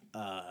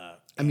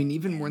 I mean,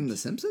 even more than The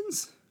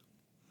Simpsons?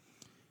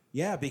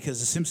 Yeah, because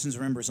The Simpsons,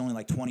 remember, is only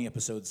like 20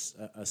 episodes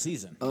a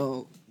season.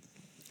 Oh,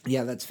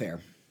 yeah, that's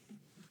fair.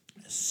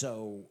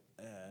 So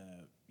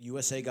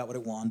USA got what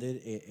it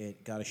wanted.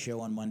 It got a show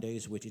on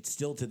Mondays, which it's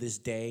still to this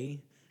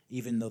day,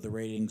 even though the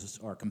ratings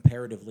are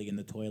comparatively in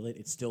the toilet,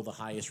 it's still the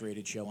highest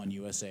rated show on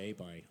USA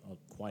by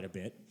quite a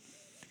bit.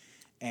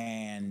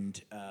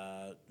 And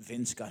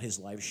Vince got his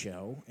live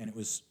show, and it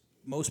was...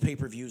 Most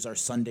pay-per-views are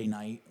Sunday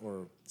night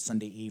or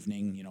Sunday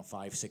evening,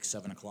 5, 6,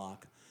 7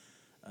 o'clock,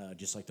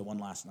 just like the one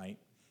last night.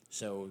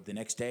 So the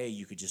next day,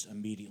 you could just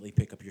immediately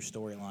pick up your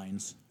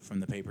storylines from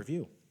the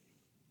pay-per-view.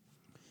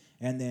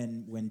 And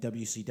then when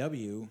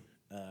WCW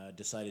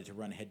decided to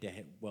run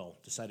head-to-head,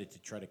 decided to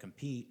try to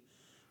compete,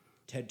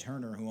 Ted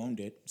Turner, who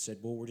owned it, said,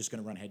 well, we're just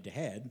going to run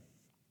head-to-head.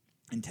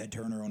 And Ted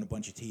Turner owned a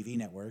bunch of TV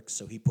networks,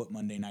 so he put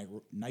Monday Night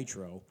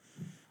Nitro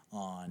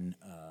on...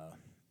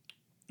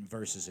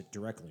 versus it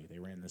directly. They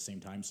ran the same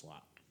time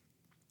slot.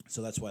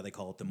 So that's why they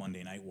call it the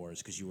Monday Night Wars,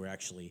 because you were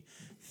actually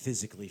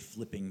physically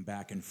flipping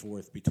back and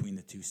forth between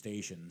the two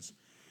stations.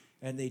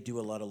 And they do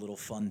a lot of little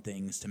fun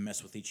things to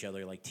mess with each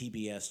other, like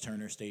TBS,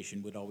 Turner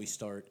Station, would always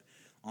start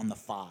on the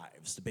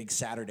 5s. The big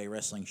Saturday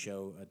wrestling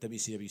show,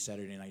 WCW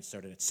Saturday Night,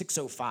 started at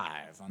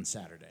 6:05 on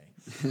Saturday.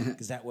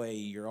 Because that way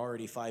you're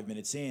already 5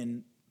 minutes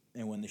in,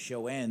 and when the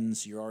show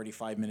ends, you're already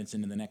 5 minutes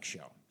into the next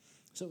show.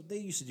 So they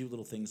used to do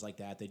little things like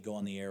that. They'd go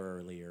on the air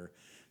earlier.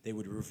 They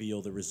would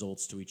reveal the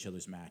results to each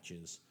other's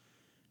matches.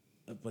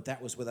 But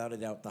that was without a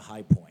doubt the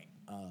high point.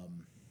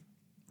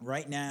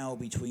 Right now,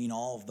 between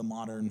all of the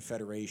modern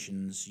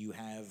federations, you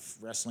have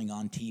wrestling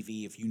on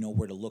TV, if you know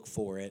where to look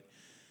for it,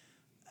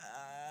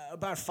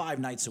 about 5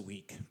 nights a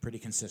week, pretty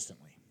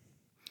consistently.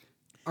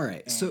 All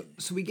right, And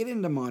so we get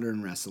into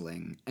modern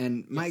wrestling,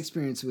 and my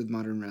experience with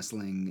modern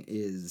wrestling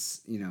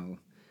is,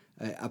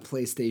 a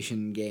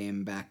PlayStation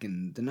game back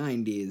in the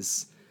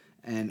 '90s,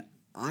 and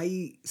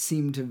I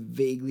seem to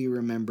vaguely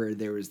remember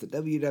there was the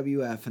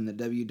WWF and the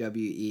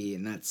WWE,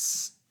 and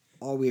that's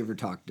all we ever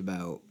talked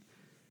about.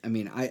 I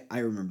mean, I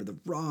remember The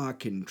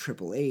Rock and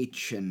Triple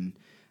H, and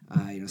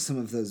some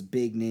of those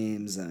big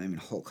names. I mean,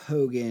 Hulk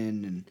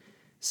Hogan, and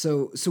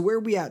so where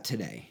are we at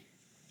today?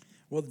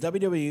 well, the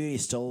WWE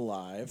is still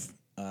alive,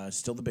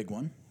 still the big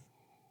one.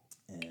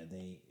 And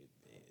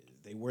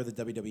they were the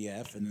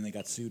WWF, and then they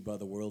got sued by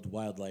the World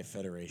Wildlife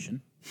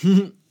Federation,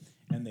 and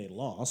they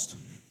lost.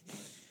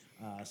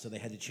 So they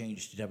had to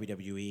change to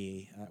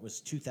WWE. It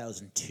was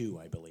 2002,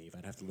 I believe.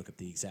 I'd have to look up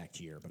the exact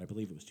year, but I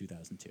believe it was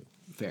 2002.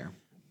 Fair.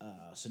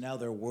 So now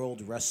they're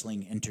World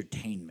Wrestling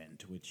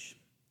Entertainment, which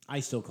I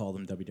still call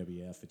them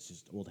WWF. It's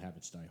just old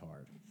habits die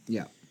hard.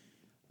 Yeah.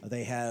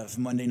 They have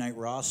Monday Night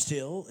Raw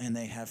still, and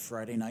they have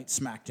Friday Night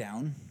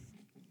SmackDown.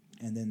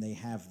 And then they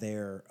have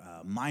their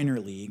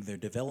minor league, their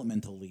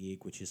developmental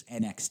league, which is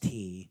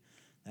NXT.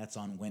 That's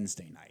on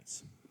Wednesday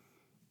nights.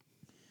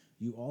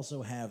 You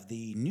also have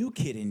the new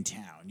kid in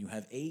town. You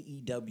have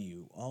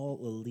AEW, All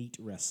Elite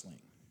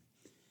Wrestling.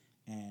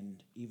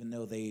 And even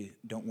though they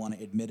don't want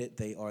to admit it,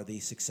 they are the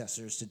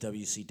successors to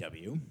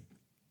WCW.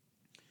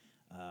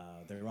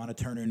 They're on a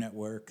Turner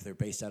network. They're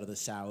based out of the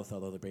South,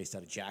 although they're based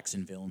out of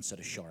Jacksonville instead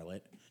of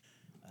Charlotte.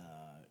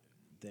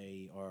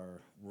 They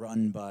are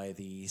run by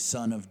the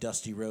son of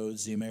Dusty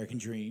Rhodes, the American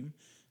Dream.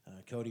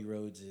 Cody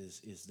Rhodes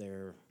is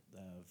their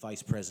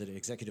vice president,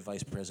 executive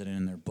vice president,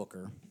 and their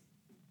booker.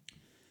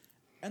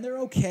 And they're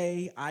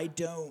okay.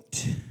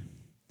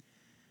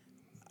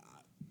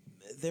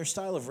 Their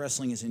style of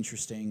wrestling is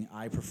interesting.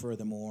 I prefer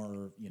the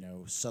more,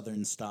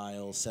 Southern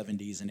style,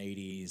 70s and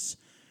 80s.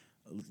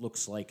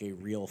 Looks like a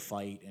real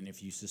fight, and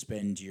if you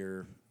suspend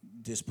your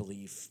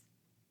disbelief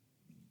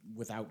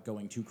without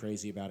going too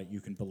crazy about it, you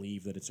can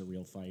believe that it's a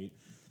real fight.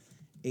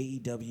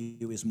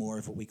 AEW is more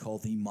of what we call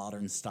the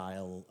modern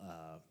style.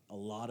 A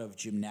lot of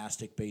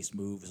gymnastic-based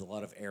moves, a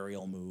lot of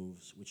aerial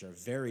moves, which are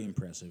very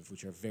impressive,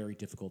 which are very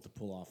difficult to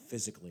pull off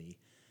physically.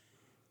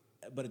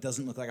 But it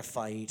doesn't look like a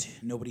fight.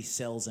 Nobody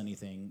sells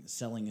anything.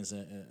 Selling is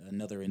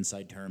another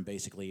inside term.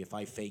 Basically, if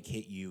I fake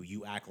hit you,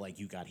 you act like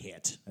you got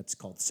hit. That's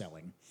called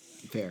selling.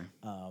 Fair.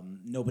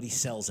 Nobody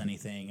sells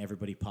anything.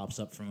 Everybody pops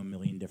up from a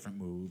million different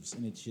moves.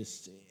 And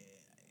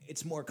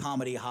it's more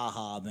comedy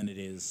ha-ha than it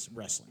is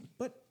wrestling.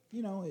 But,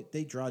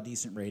 they draw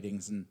decent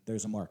ratings, and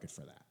there's a market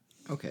for that.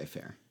 Okay,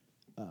 fair.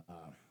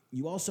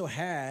 You also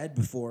had,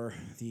 before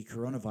the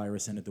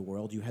coronavirus entered the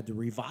world, you had the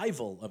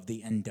revival of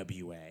the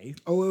NWA.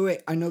 Oh,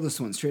 wait. I know this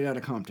one. Straight out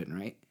of Compton,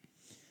 right?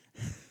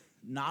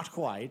 Not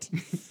quite.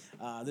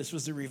 This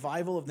was the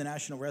revival of the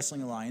National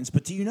Wrestling Alliance.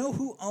 But do you know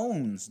who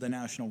owns the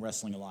National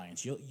Wrestling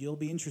Alliance? You'll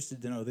be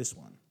interested to know this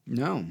one.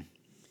 No.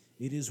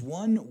 It is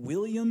one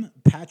William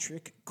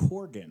Patrick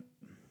Corgan.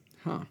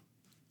 Huh.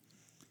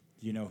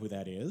 Do you know who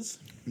that is?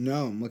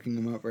 No, I'm looking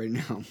him up right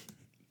now.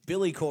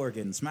 Billy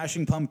Corgan,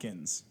 Smashing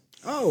Pumpkins.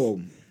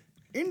 Oh,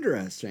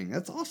 interesting.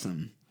 That's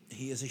awesome.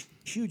 He is a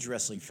huge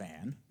wrestling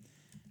fan.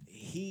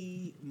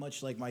 He,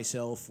 much like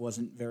myself,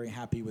 wasn't very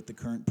happy with the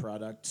current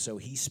product, so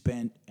he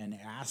spent an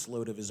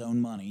assload of his own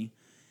money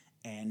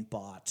and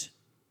bought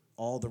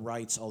all the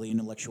rights, all the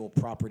intellectual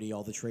property,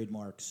 all the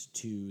trademarks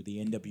to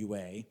the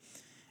NWA,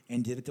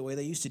 and did it the way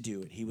they used to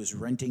do it. He was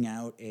renting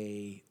out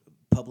a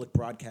public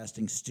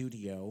broadcasting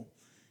studio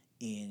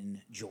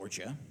in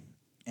Georgia,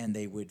 and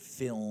they would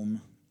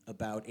film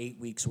about 8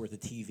 weeks worth of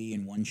TV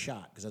in one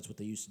shot, because that's what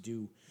they used to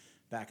do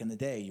back in the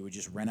day. You would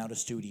just rent out a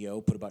studio,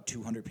 put about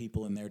 200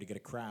 people in there to get a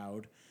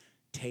crowd,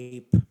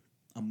 tape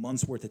a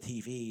month's worth of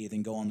TV,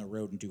 then go on the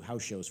road and do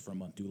house shows for a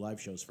month, do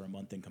live shows for a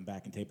month, then come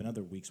back and tape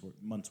another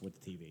month's worth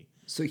of TV.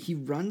 So he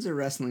runs a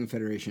wrestling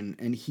federation,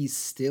 and he's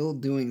still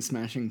doing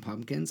Smashing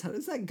Pumpkins? How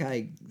does that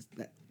guy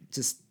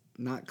just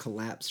not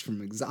collapse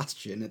from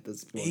exhaustion at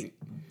this point?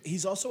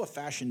 He's also a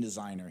fashion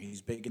designer. He's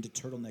big into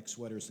turtleneck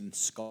sweaters and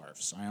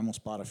scarves. I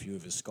almost bought a few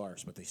of his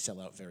scarves, but they sell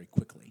out very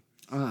quickly.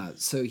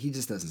 So he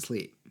just doesn't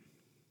sleep.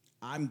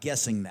 I'm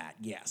guessing that,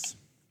 yes.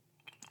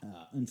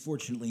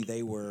 Unfortunately,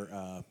 they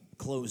were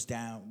closed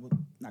down. Well,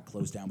 not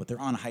closed down, but they're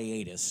on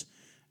hiatus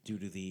due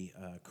to the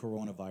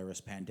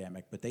coronavirus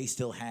pandemic. But they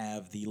still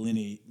have the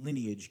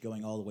lineage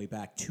going all the way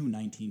back to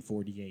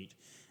 1948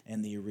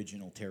 and the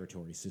original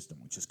territory system,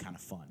 which is kind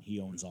of fun.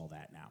 He owns all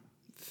that now.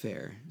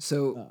 Fair.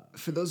 So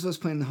for those of us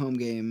playing the home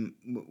game,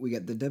 we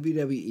got the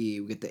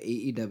WWE, we got the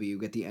AEW, we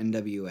got the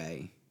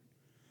NWA.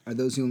 Are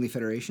those the only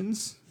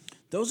federations?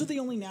 Those are the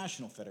only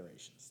national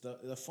federations.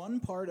 The fun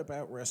part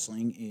about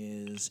wrestling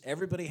is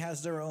everybody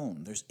has their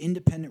own. There's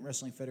independent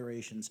wrestling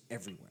federations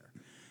everywhere.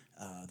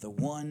 The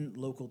one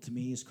local to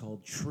me is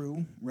called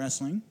True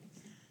Wrestling.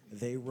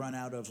 They run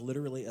out of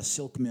literally a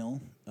silk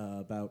mill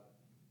about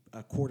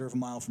a quarter of a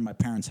mile from my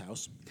parents'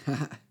 house.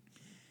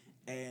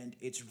 And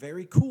it's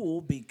very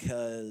cool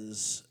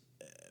because,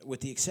 with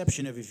the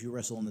exception of if you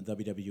wrestle in the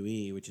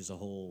WWE, which is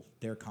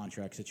their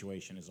contract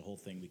situation is a whole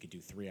thing we could do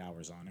 3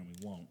 hours on, and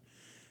we won't.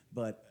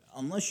 But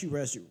unless you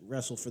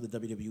wrestle for the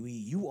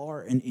WWE, you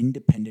are an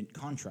independent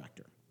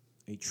contractor,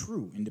 a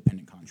true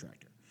independent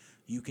contractor.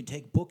 You can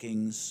take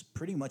bookings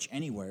pretty much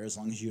anywhere as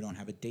long as you don't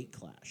have a date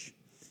clash.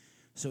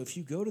 So if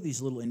you go to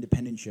these little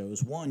independent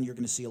shows, one, you're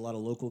going to see a lot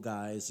of local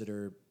guys that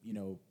are,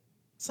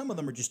 some of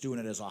them are just doing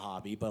it as a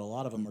hobby, but a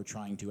lot of them are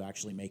trying to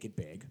actually make it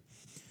big.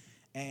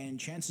 And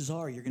chances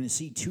are you're going to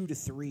see 2 to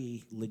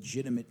 3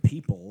 legitimate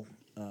people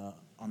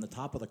on the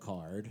top of the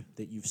card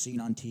that you've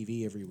seen on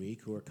TV every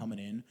week who are coming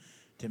in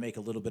to make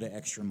a little bit of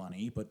extra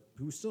money, but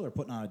who still are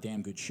putting on a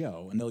damn good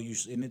show. And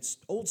and it's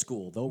old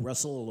school. They'll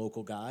wrestle a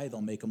local guy.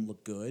 They'll make him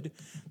look good.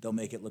 They'll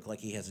make it look like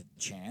he has a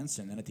chance,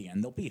 and then at the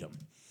end they'll beat him.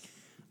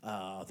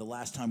 The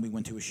last time we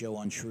went to a show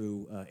on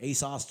True,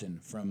 Ace Austin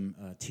from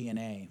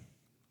TNA,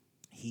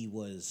 he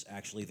was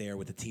actually there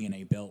with the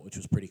TNA belt, which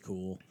was pretty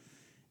cool,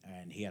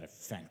 and he had a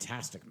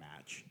fantastic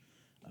match,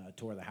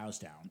 tore the house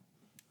down.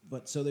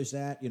 But so there's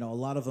that. A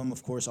lot of them,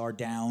 of course, are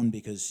down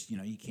because,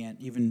 you can't,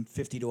 even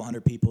 50 to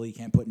 100 people, you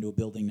can't put into a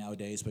building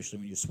nowadays, especially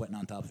when you're sweating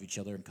on top of each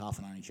other and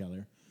coughing on each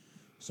other.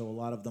 So a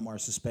lot of them are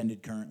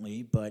suspended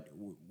currently. But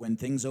when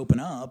things open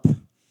up,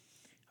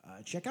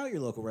 check out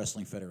your local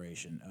wrestling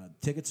federation.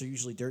 Tickets are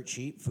usually dirt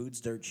cheap,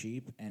 food's dirt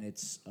cheap, and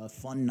it's a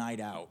fun night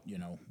out,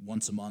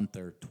 once a month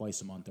or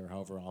twice a month or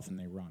however often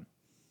they run.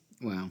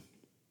 Wow.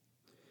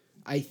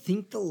 I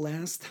think the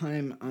last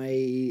time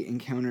I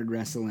encountered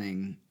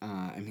wrestling,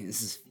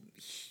 this is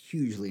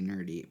hugely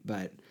nerdy,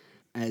 but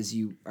as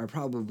you are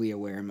probably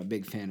aware, I'm a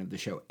big fan of the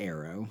show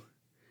Arrow.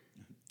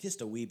 Just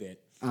a wee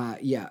bit.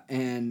 Yeah,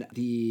 and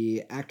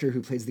the actor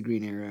who plays the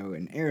Green Arrow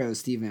in Arrow,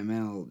 Steve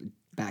Amell,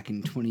 back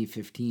in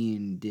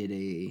 2015 did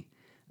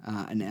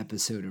an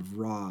episode of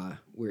Raw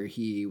where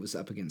he was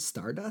up against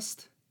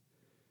Stardust.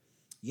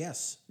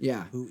 Yes.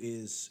 Yeah. Who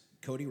is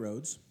Cody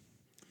Rhodes,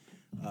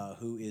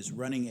 who is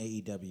running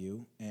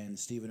AEW, and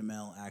Stephen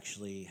Amell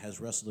actually has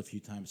wrestled a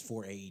few times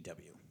for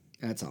AEW.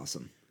 That's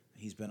awesome.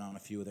 He's been on a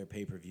few of their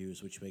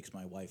pay-per-views, which makes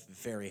my wife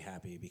very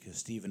happy because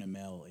Stephen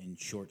Amell in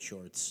short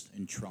shorts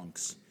and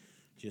trunks,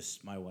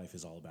 my wife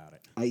is all about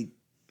it.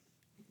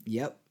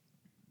 Yep.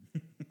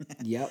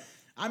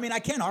 I mean, I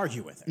can't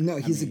argue with it. No,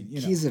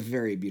 he's a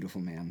very beautiful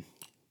man.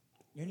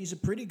 And he's a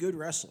pretty good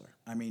wrestler.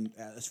 I mean,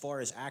 as far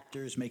as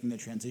actors making the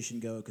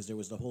transition go, because there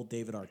was the whole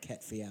David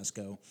Arquette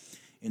fiasco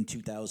in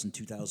 2000,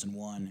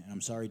 2001. And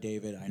I'm sorry,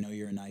 David, I know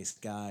you're a nice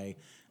guy.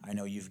 I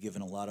know you've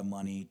given a lot of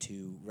money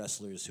to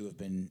wrestlers who have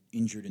been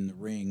injured in the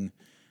ring,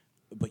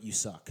 but you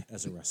suck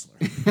as a wrestler.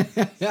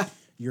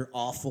 You're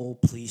awful.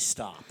 Please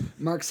stop.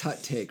 Mark's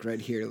hot take right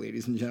here,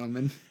 ladies and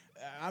gentlemen.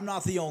 I'm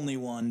not the only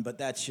one, but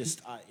that's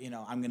just,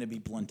 I'm going to be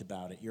blunt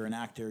about it. You're an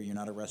actor. You're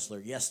not a wrestler.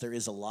 Yes, there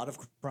is a lot of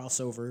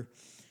crossover,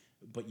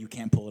 but you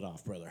can't pull it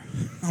off, brother.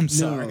 I'm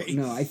sorry.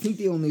 No, I think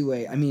the only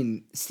way,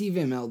 Steve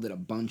Amell did a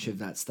bunch of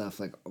that stuff,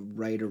 like,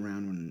 right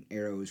around when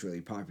Arrow was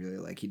really popular.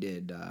 Like, he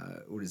did,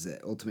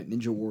 Ultimate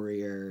Ninja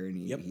Warrior,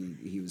 and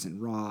he was in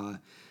Raw.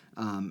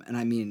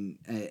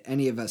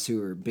 Any of us who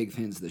were big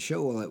fans of the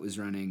show while it was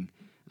running,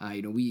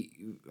 I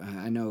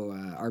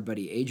know our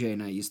buddy AJ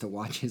and I used to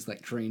watch his,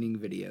 like, training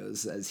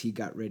videos as he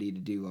got ready to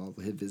do all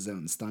of his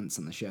own stunts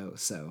on the show,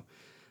 so...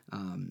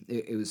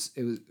 It was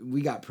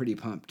we got pretty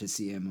pumped to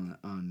see him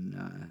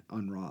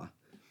on Raw.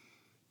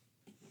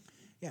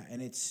 Yeah, and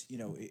it's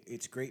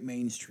it's great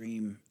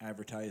mainstream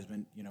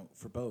advertisement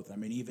for both. I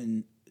mean,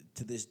 even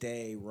to this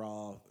day,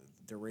 Raw,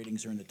 their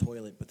ratings are in the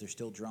toilet, but they're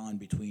still drawn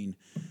between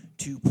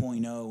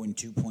 2.0 and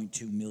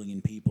 2.2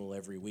 million people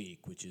every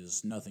week, which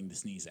is nothing to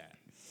sneeze at.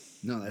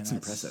 No, that's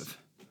impressive.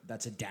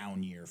 That's a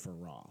down year for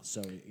Raw,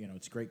 so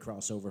it's great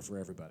crossover for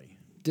everybody.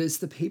 Does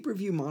the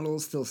pay-per-view model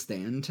still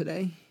stand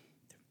today?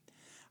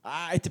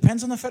 It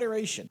depends on the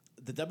federation.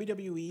 The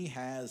WWE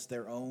has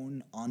their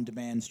own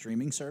on-demand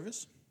streaming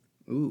service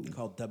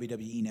called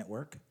WWE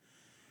Network,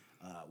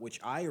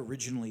 which I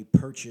originally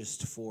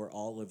purchased for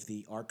all of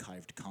the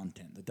archived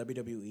content. The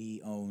WWE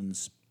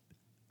owns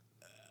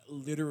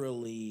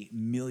literally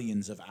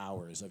millions of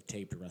hours of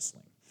taped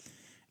wrestling,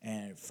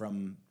 and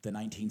from the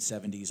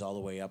 1970s all the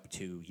way up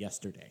to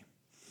yesterday.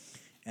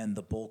 And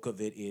the bulk of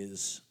it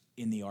is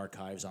in the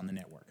archives on the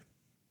network.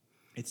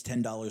 It's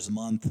 $10 a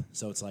month,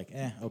 so it's like,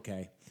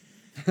 okay.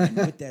 And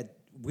with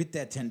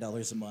that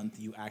 $10 a month,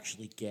 you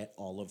actually get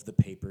all of the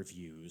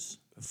pay-per-views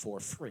for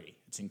free.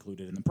 It's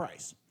included in the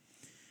price.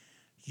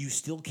 You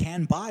still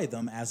can buy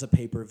them as a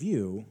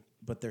pay-per-view,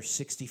 but they're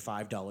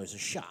 $65 a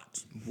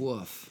shot.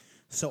 Woof.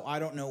 So I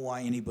don't know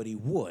why anybody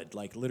would.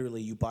 Like,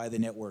 literally, you buy the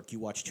network, you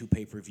watch 2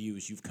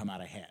 pay-per-views, you've come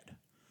out ahead.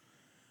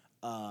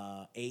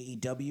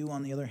 AEW,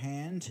 on the other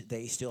hand,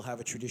 they still have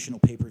a traditional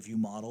pay-per-view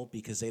model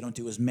because they don't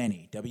do as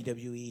many.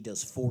 WWE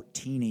does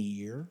 14 a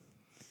year.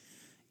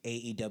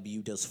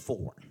 AEW does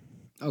 4.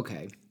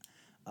 Okay.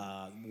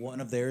 One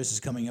of theirs is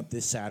coming up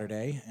this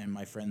Saturday, and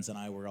my friends and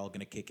I were all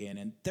going to kick in.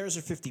 And theirs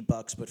are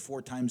 $50, but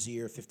 4 times a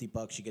year,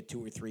 $50, you get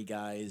 2 or 3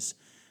 guys.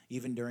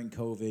 Even during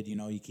COVID,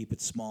 you keep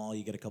it small.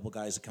 You get a couple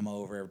guys that come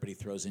over. Everybody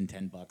throws in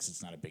 $10.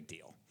 It's not a big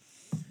deal.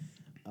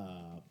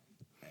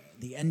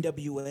 The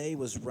NWA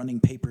was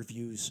running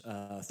pay-per-views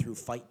through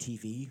Fight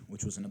TV,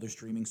 which was another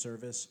streaming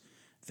service.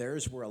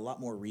 Theirs were a lot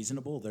more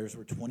reasonable. Theirs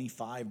were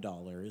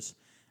 $25,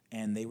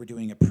 and they were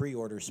doing a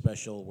pre-order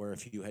special where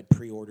if you had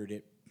pre-ordered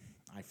it,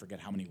 I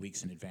forget how many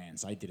weeks in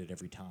advance. I did it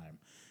every time,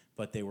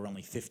 but they were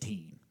only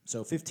 $15.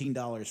 So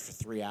 $15 for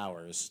 3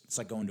 hours. It's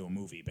like going to a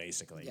movie,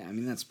 basically. Yeah, I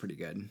mean, that's pretty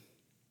good.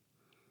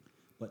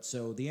 But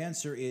so the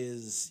answer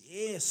is,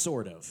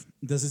 sort of.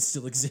 Does it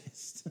still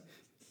exist?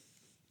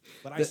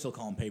 But I still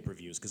call them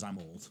pay-per-views because I'm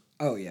old.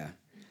 Oh, yeah.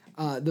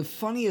 The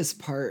funniest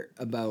part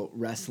about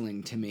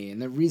wrestling to me,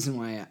 and the reason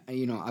why,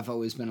 I've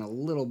always been a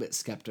little bit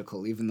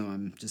skeptical, even though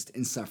I'm just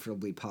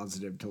insufferably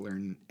positive to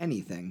learn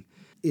anything,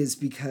 is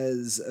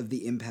because of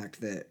the impact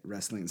that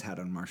wrestling's had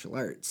on martial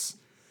arts.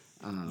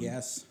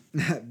 Yes.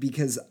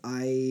 Because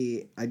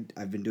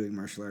I've been doing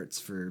martial arts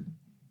for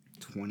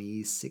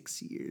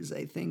 26 years,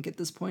 I think, at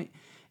this point.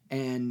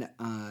 And,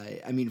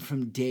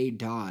 from day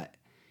dot,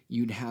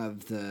 you'd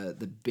have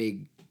the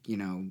big,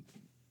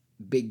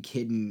 big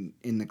kid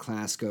in the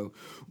class go,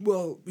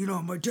 well,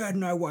 my dad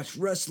and I watched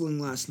wrestling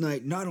last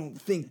night, and I don't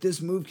think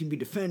this move can be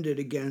defended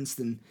against.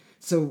 And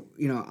so,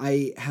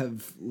 I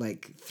have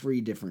like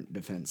 3 different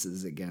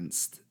defenses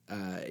against,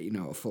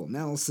 a full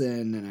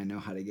Nelson, and I know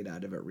how to get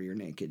out of a rear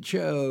naked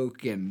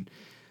choke. And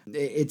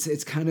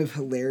it's kind of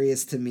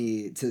hilarious to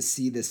me to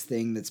see this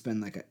thing that's been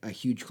like a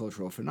huge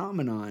cultural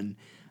phenomenon,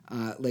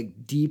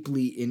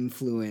 deeply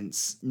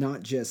influence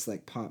not just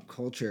like pop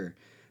culture,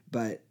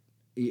 but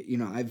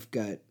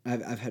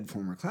I've had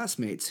former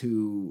classmates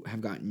who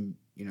have gotten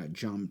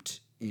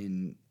jumped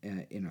in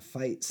a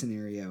fight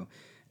scenario,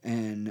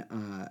 and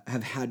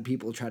have had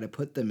people try to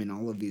put them in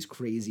all of these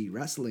crazy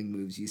wrestling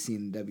moves you see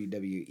in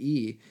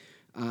WWE,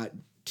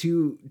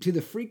 to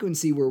the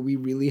frequency where we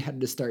really had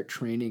to start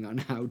training on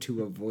how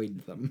to avoid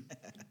them.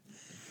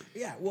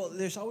 Yeah, well,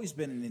 there's always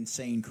been an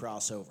insane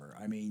crossover.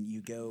 I mean,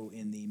 you go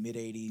in the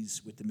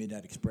mid-'80s with the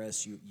Midnight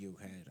Express, you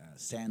had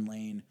Stan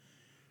Lane,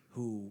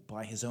 who,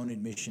 by his own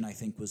admission, I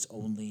think was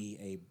only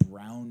a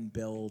brown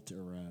belt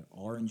or an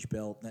orange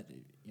belt.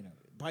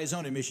 By his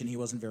own admission, he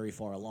wasn't very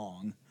far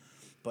along,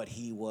 but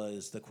he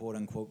was the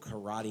quote-unquote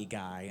karate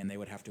guy, and they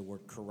would have to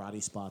work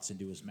karate spots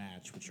into his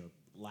match, which are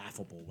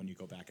laughable when you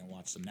go back and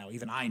watch them now.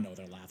 Even I know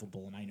they're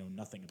laughable, and I know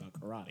nothing about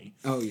karate.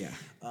 Oh, yeah.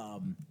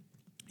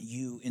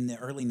 In the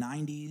early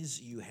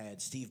 90s, you had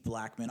Steve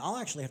Blackman. I'll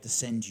actually have to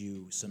send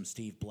you some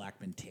Steve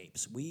Blackman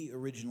tapes. We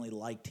originally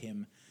liked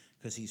him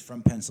because he's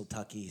from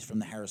Pennsylvania, he's from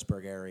the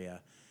Harrisburg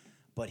area,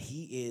 but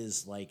he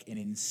is like an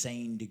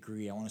insane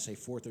degree, I want to say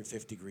 4th or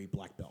 5th degree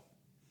black belt.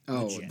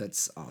 Oh,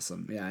 that's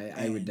awesome. Yeah,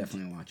 I would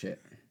definitely watch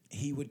it.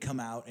 He would come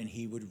out and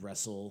he would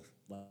wrestle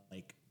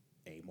like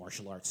a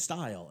martial arts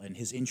style, and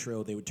his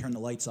intro, they would turn the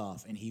lights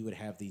off, and he would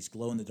have these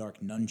glow-in-the-dark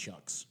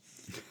nunchucks,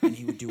 and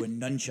he would do a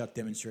nunchuck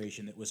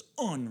demonstration that was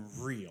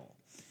unreal.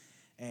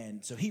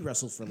 And so he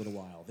wrestled for a little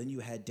while. Then you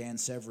had Dan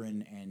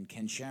Severn and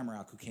Ken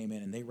Shamrock who came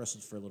in, and they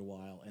wrestled for a little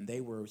while, and they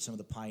were some of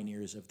the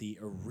pioneers of the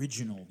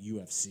original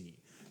UFC,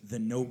 the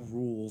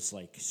no-rules,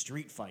 like,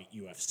 street fight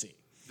UFC.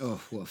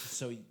 Oh, woof.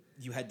 So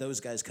you had those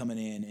guys coming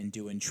in and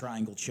doing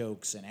triangle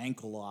chokes and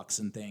ankle locks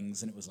and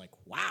things, and it was like,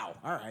 wow,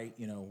 all right,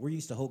 we're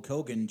used to Hulk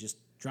Hogan just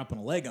dropping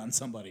a leg on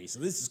somebody, so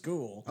this is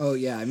cool. Oh,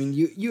 yeah, I mean,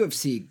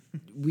 UFC,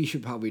 we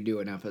should probably do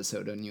an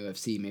episode on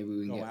UFC. Maybe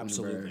we can get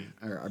absolutely.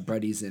 one of our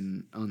buddies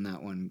in on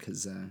that one,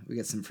 because we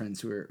got some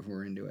friends who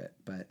are into it.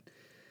 But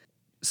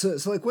so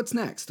like, what's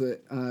next?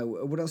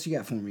 What else you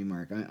got for me,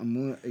 Mark?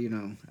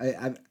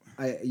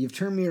 You've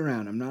turned me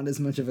around. I'm not as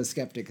much of a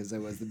skeptic as I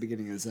was at the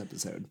beginning of this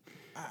episode.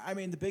 I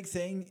mean, the big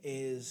thing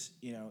is,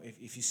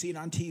 if you see it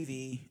on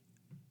TV,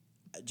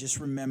 just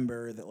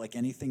remember that, like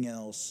anything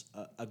else,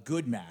 a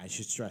good match, I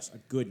should stress, a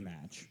good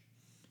match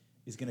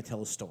is going to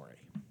tell a story.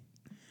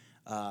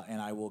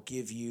 And I will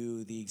give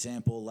you the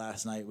example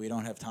last night. We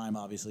don't have time,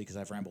 obviously, because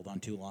I've rambled on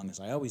too long, as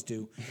I always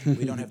do.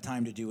 We don't have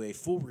time to do a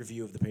full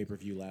review of the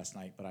pay-per-view last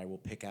night, but I will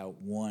pick out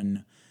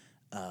one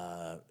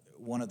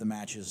of the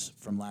matches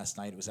from last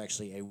night. It was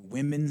actually a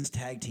women's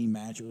tag team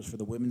match. It was for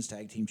the Women's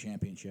Tag Team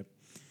Championship.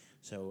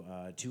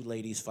 So 2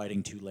 ladies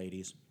fighting 2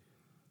 ladies.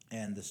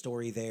 And the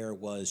story there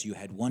was you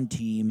had one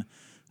team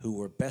who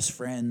were best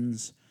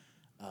friends,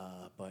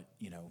 but,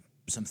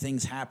 some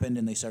things happened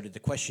and they started to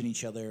question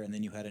each other. And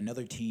then you had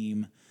another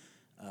team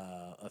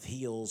of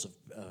heels,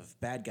 of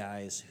bad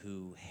guys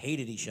who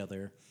hated each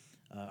other.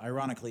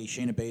 Ironically,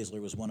 Shayna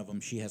Baszler was one of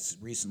them. She has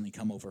recently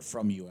come over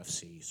from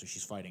UFC, so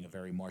she's fighting a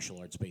very martial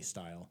arts-based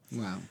style.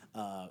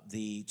 Wow.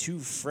 The 2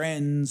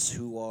 friends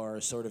who are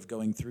sort of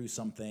going through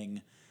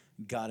something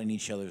got in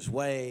each other's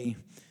way.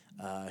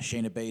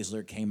 Shayna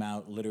Baszler came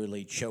out,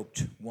 literally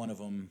choked one of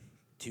them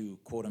to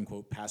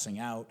quote-unquote passing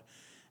out,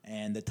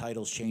 and the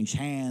titles changed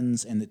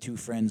hands, and the 2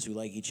 friends who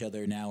like each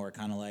other now are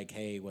kind of like,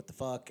 hey, what the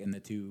fuck? And the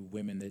 2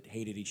 women that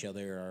hated each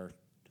other are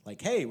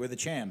like, hey, we're the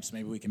champs.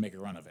 Maybe we can make a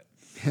run of it.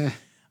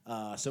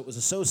 So it was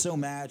a so-so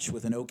match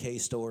with an okay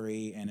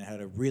story, and it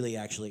had a really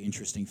actually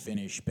interesting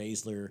finish.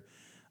 Baszler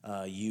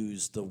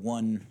used the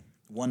one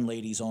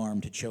lady's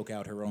arm to choke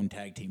out her own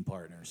tag team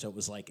partner. So it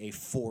was like a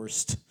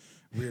forced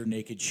rear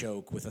naked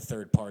choke with a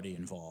third party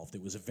involved.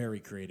 It was a very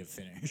creative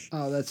finish.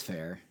 Oh, that's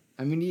fair.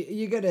 I mean,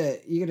 you gotta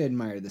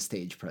admire the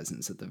stage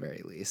presence at the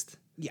very least.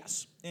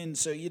 Yes. And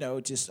so,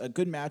 just a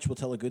good match will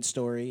tell a good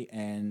story.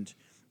 And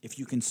if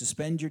you can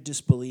suspend your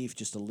disbelief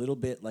just a little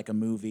bit like a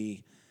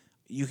movie,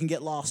 you can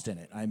get lost in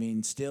it. I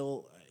mean,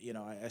 still,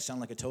 I sound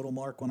like a total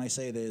mark when I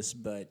say this,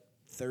 but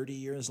 30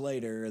 years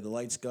later, the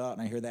lights go out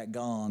and I hear that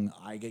gong,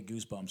 I get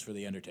goosebumps for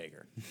The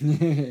Undertaker.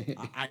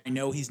 I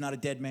know he's not a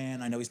dead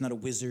man. I know he's not a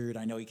wizard.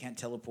 I know he can't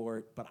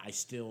teleport, but I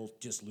still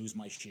just lose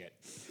my shit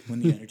when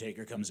The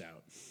Undertaker comes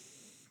out.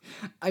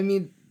 I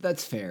mean,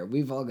 that's fair.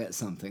 We've all got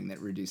something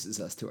that reduces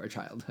us to our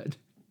childhood.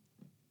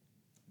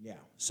 Yeah.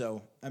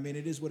 So, I mean,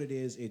 it is what it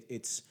is.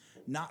 It's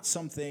not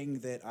something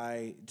that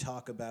I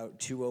talk about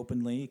too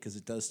openly because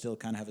it does still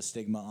kind of have a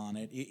stigma on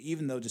it,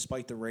 even though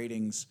despite the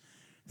ratings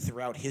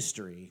throughout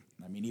history,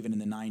 I mean, even in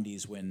the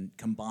 90s when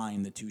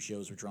combined the two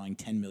shows were drawing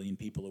 10 million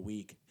people a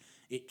week,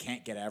 it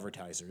can't get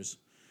advertisers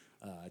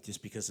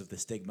just because of the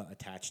stigma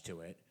attached to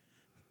it.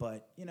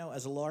 But,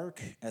 as a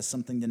lark, as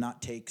something to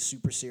not take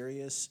super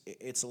serious,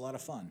 it's a lot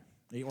of fun.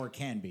 Or it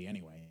can be,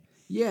 anyway.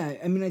 Yeah,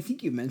 I mean, I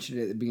think you mentioned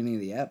it at the beginning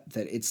of the ep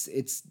that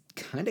it's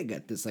kind of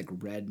got this like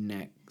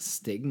redneck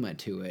stigma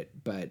to it.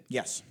 But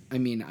yes, I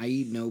mean,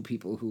 I know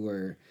people who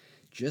are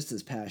just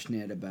as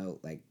passionate about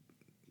like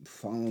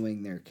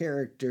following their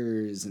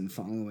characters and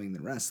following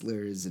the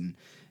wrestlers and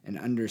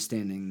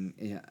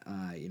understanding,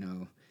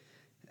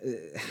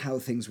 how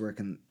things work.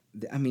 And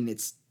I mean,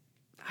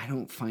 I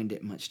don't find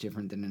it much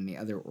different than any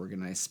other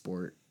organized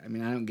sport. I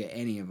mean, I don't get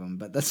any of them,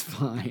 but that's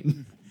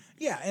fine.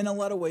 Yeah, in a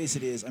lot of ways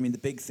it is. I mean, the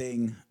big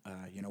thing,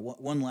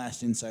 one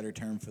last insider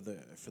term for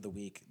the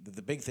week.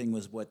 The big thing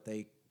was what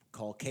they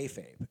call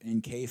kayfabe,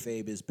 and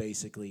kayfabe is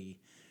basically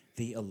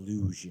the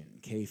illusion.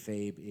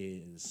 Kayfabe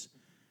is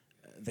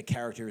the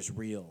character is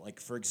real. Like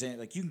for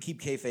example, like you can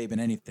keep kayfabe in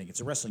anything. It's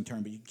a wrestling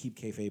term, but you can keep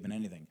kayfabe in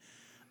anything.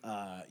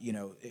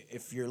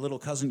 If your little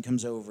cousin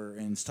comes over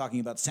and is talking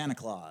about Santa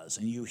Claus,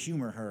 and you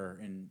humor her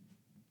and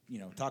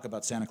talk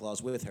about Santa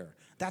Claus with her,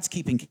 that's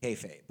keeping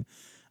kayfabe.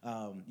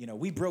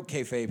 We broke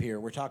kayfabe here.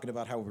 We're talking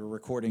about how we're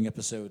recording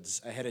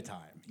episodes ahead of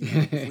time.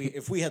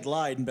 If we had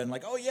lied and been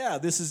like, oh yeah,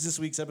 this is this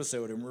week's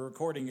episode, and we're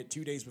recording it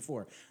 2 days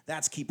before,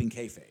 that's keeping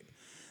kayfabe.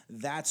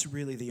 That's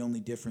really the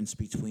only difference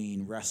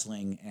between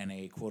wrestling and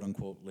a quote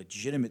unquote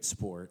legitimate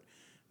sport.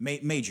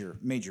 Major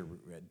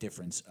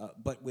difference.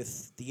 But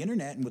with the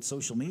internet and with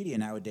social media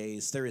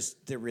nowadays,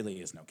 there really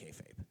is no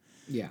kayfabe.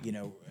 Yeah.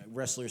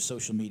 Wrestlers'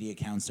 social media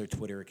accounts, their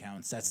Twitter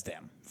accounts, that's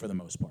them for the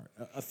most part.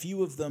 A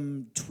few of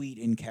them tweet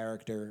in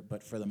character,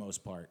 but for the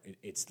most part,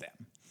 it's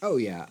them. Oh,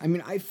 yeah. I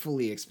mean, I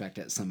fully expect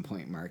at some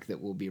point, Mark, that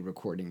we'll be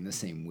recording the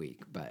same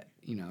week. But,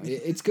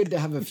 it's good to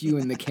have a few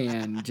in the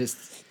can.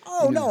 Just.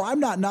 No, I'm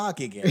not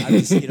knocking it. I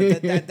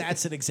just,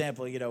 that's an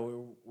example. We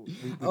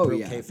broke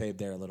kayfabe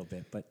there a little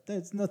bit, but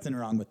there's nothing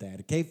wrong with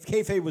that.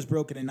 Kayfabe was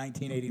broken in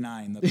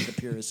 1989, the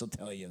purists will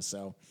tell you,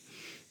 so.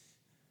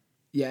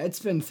 Yeah, it's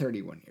been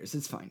 31 years.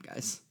 It's fine,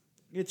 guys.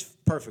 It's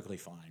perfectly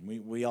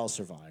fine. We all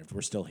survived.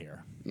 We're still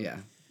here. Yeah,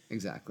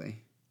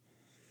 exactly.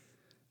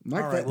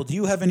 Mark, all right. Well, do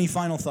you have any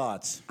final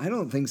thoughts? I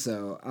don't think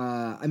so.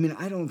 I mean,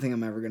 I don't think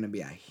I'm ever going to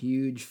be a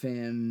huge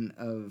fan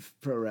of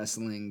pro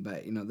wrestling,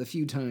 but the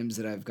few times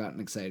that I've gotten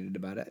excited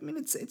about it, I mean,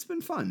 it's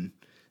been fun.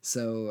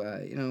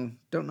 So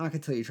don't knock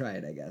it till you try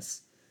it, I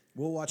guess.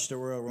 We'll watch the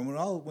Royal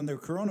Rumble. When the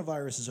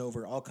coronavirus is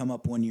over, I'll come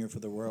up one year for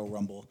the Royal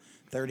Rumble.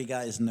 30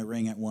 guys in the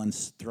ring at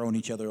once, throwing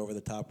each other over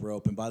the top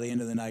rope, and by the end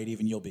of the night,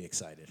 even you'll be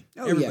excited.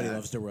 Oh, everybody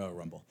loves the Royal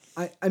Rumble.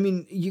 I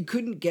mean, you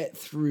couldn't get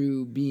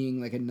through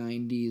being like a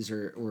 90s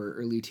or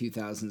early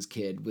 2000s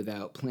kid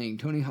without playing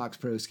Tony Hawk's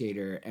Pro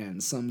Skater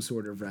and some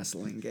sort of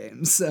wrestling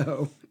game,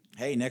 so...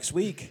 Hey, next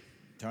week,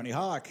 Tony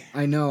Hawk.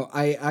 I know.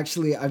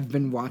 I've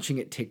been watching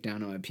it tick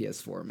down on my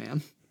PS4,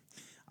 man.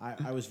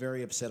 I was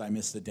very upset I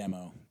missed the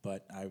demo,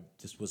 but I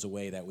just was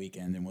away that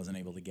weekend and wasn't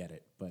able to get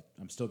it. But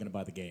I'm still going to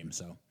buy the game,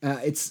 so.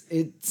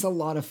 It's a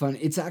lot of fun.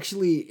 The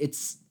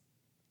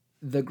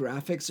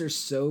graphics are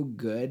so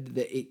good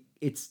that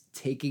it's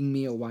taking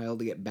me a while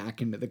to get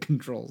back into the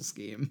control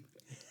scheme.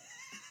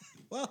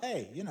 Well,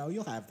 hey,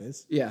 you'll have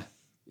this. Yeah,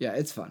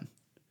 it's fun.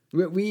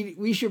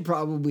 We should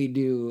probably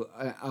do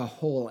a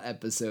whole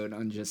episode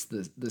on just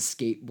the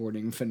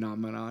skateboarding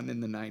phenomenon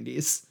in the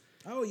 90s.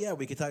 Oh, yeah,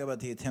 we could talk about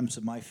the attempts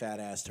of my fat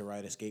ass to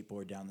ride a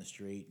skateboard down the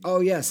street. Oh,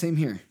 yeah, same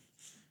here.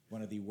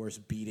 One of the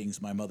worst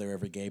beatings my mother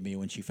ever gave me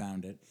when she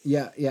found it.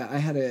 Yeah, I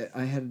had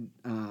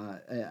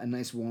a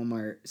nice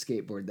Walmart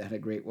skateboard that had a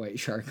great white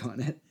shark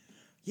on it.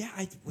 Yeah,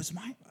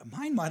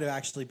 mine might have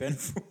actually been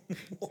from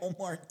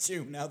Walmart,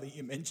 too, now that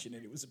you mention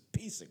it. It was a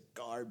piece of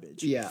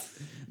garbage. Yeah,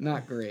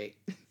 not great.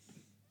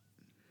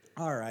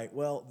 All right.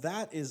 Well,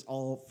 that is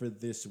all for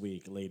this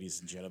week,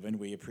 ladies and gentlemen.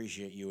 We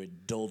appreciate you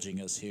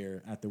indulging us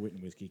here at the Wit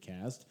and Whiskey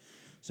Cast.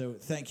 So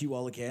thank you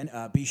all again.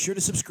 Be sure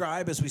to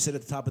subscribe, as we said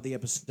at the top of the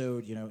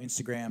episode,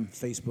 Instagram,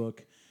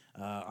 Facebook,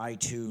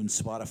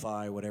 iTunes,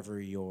 Spotify,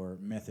 whatever your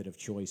method of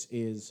choice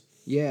is.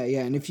 Yeah,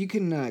 yeah. And if you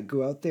can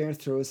go out there,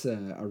 throw us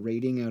a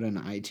rating out on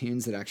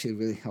iTunes, it actually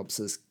really helps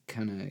us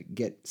kind of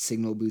get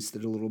signal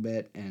boosted a little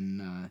bit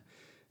and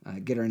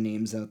get our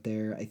names out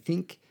there. I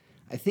think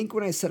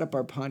when I set up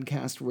our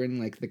podcast, we're in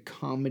like the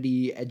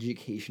comedy,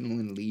 educational,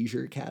 and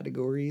leisure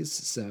categories.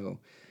 So,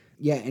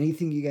 yeah,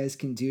 anything you guys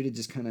can do to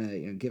just kind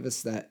of give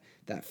us that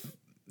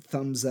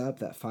thumbs up,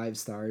 that 5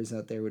 stars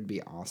out there would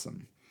be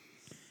awesome.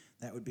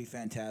 That would be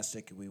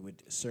fantastic. We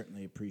would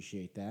certainly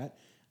appreciate that.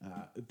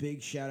 A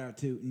big shout out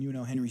to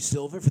Nuno Henry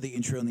Silva for the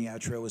intro and the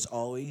outro as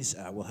always.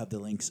 We'll have the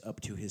links up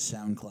to his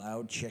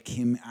SoundCloud. Check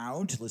him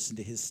out. Listen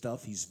to his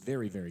stuff. He's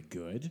very, very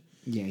good.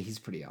 Yeah, he's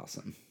pretty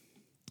awesome.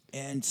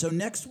 And so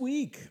next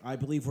week, I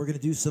believe we're going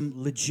to do some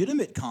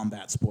legitimate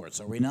combat sports,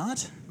 are we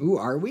not? Ooh,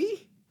 are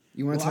we?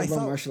 You want to Well, talk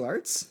about martial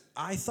arts?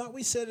 I thought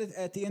we said it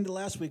at the end of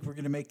last week we're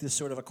going to make this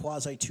sort of a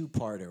quasi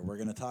two-parter. We're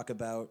going to talk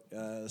about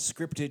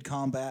scripted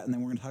combat, and then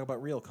we're going to talk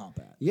about real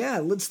combat. Yeah,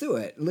 let's do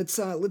it. Let's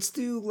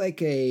do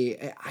like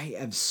I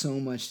have so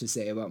much to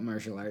say about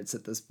martial arts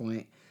at this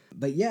point.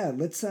 But yeah,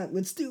 let's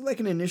do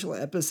like an initial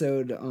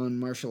episode on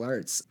martial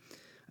arts.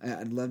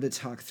 I'd love to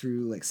talk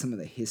through like some of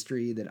the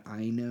history that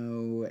I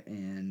know,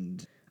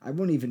 and I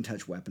won't even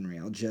touch weaponry.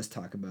 I'll just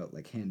talk about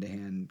like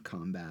hand-to-hand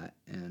combat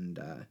and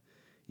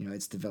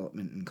its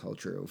development and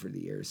culture over the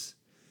years.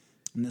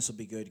 And this will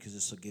be good because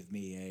this will give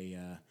me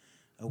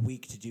a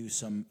week to do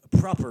some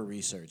proper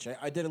research.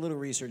 I did a little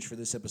research for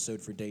this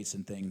episode for dates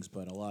and things,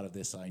 but a lot of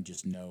this I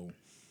just know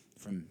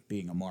from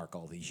being a mark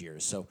all these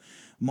years. So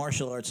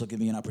martial arts will give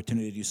me an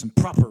opportunity to do some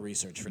proper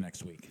research for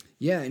next week.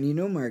 Yeah,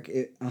 and Mark,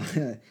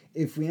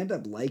 if we end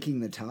up liking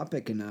the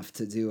topic enough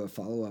to do a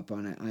follow-up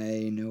on it,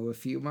 I know a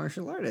few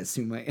martial artists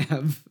who might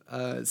have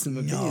some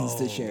opinions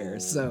to share.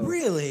 So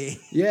really?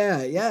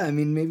 Yeah. I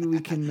mean, maybe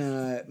we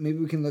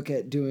can look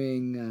at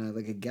doing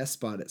like a guest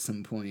spot at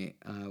some point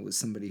with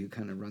somebody who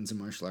kind of runs a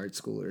martial arts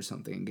school or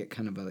something and get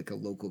kind of like a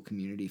local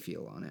community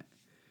feel on it.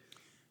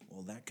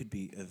 Well, that could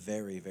be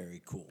very,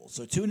 very cool.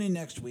 So tune in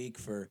next week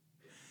for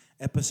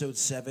episode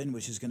 7,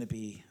 which is going to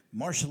be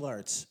martial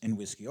arts and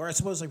whiskey. Or I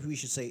suppose like we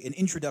should say an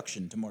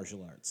introduction to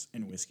martial arts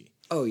and whiskey.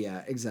 Oh,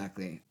 yeah,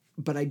 exactly.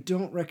 But I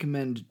don't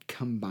recommend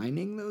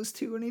combining those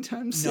two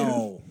anytime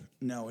soon.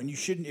 No, and you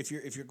shouldn't. If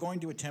you're going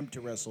to attempt to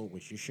wrestle,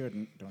 which you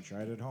shouldn't, don't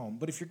try it at home.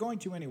 But if you're going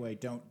to anyway,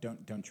 don't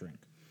drink.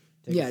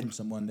 Take it from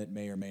someone that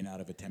may or may not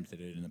have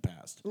attempted it in the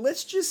past.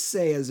 Let's just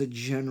say as a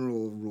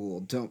general rule,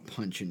 don't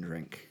punch and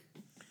drink.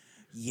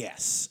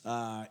 Yes,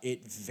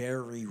 it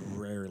very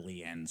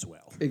rarely ends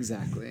well.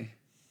 Exactly.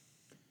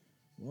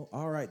 Well,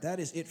 all right. That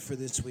is it for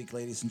this week,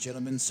 ladies and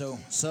gentlemen. So,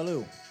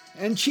 salut.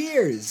 And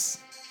cheers.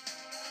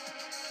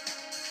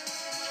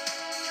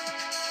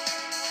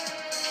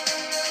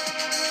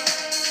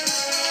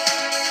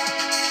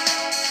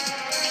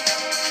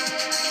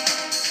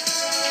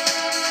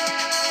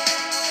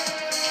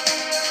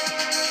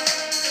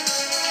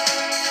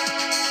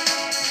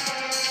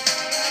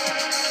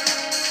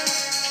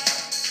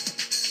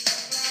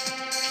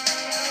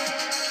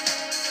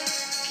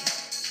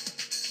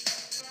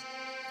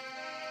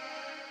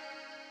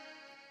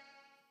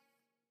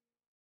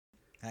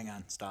 Hang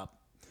on.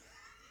 Stop.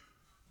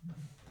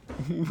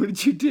 What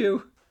did you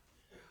do?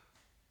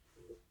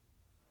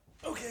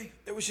 Okay,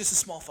 there was just a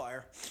small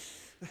fire.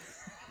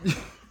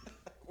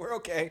 We're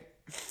okay.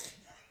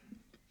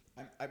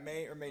 I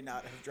may or may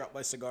not have dropped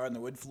my cigar on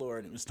the wood floor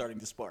and it was starting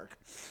to spark.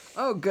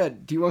 Oh,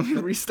 good. Do you want me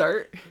to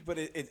restart? But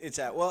it's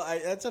out. Well,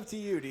 that's up to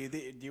you. Do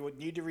you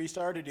need to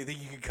restart or do you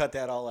think you can cut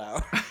that all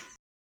out?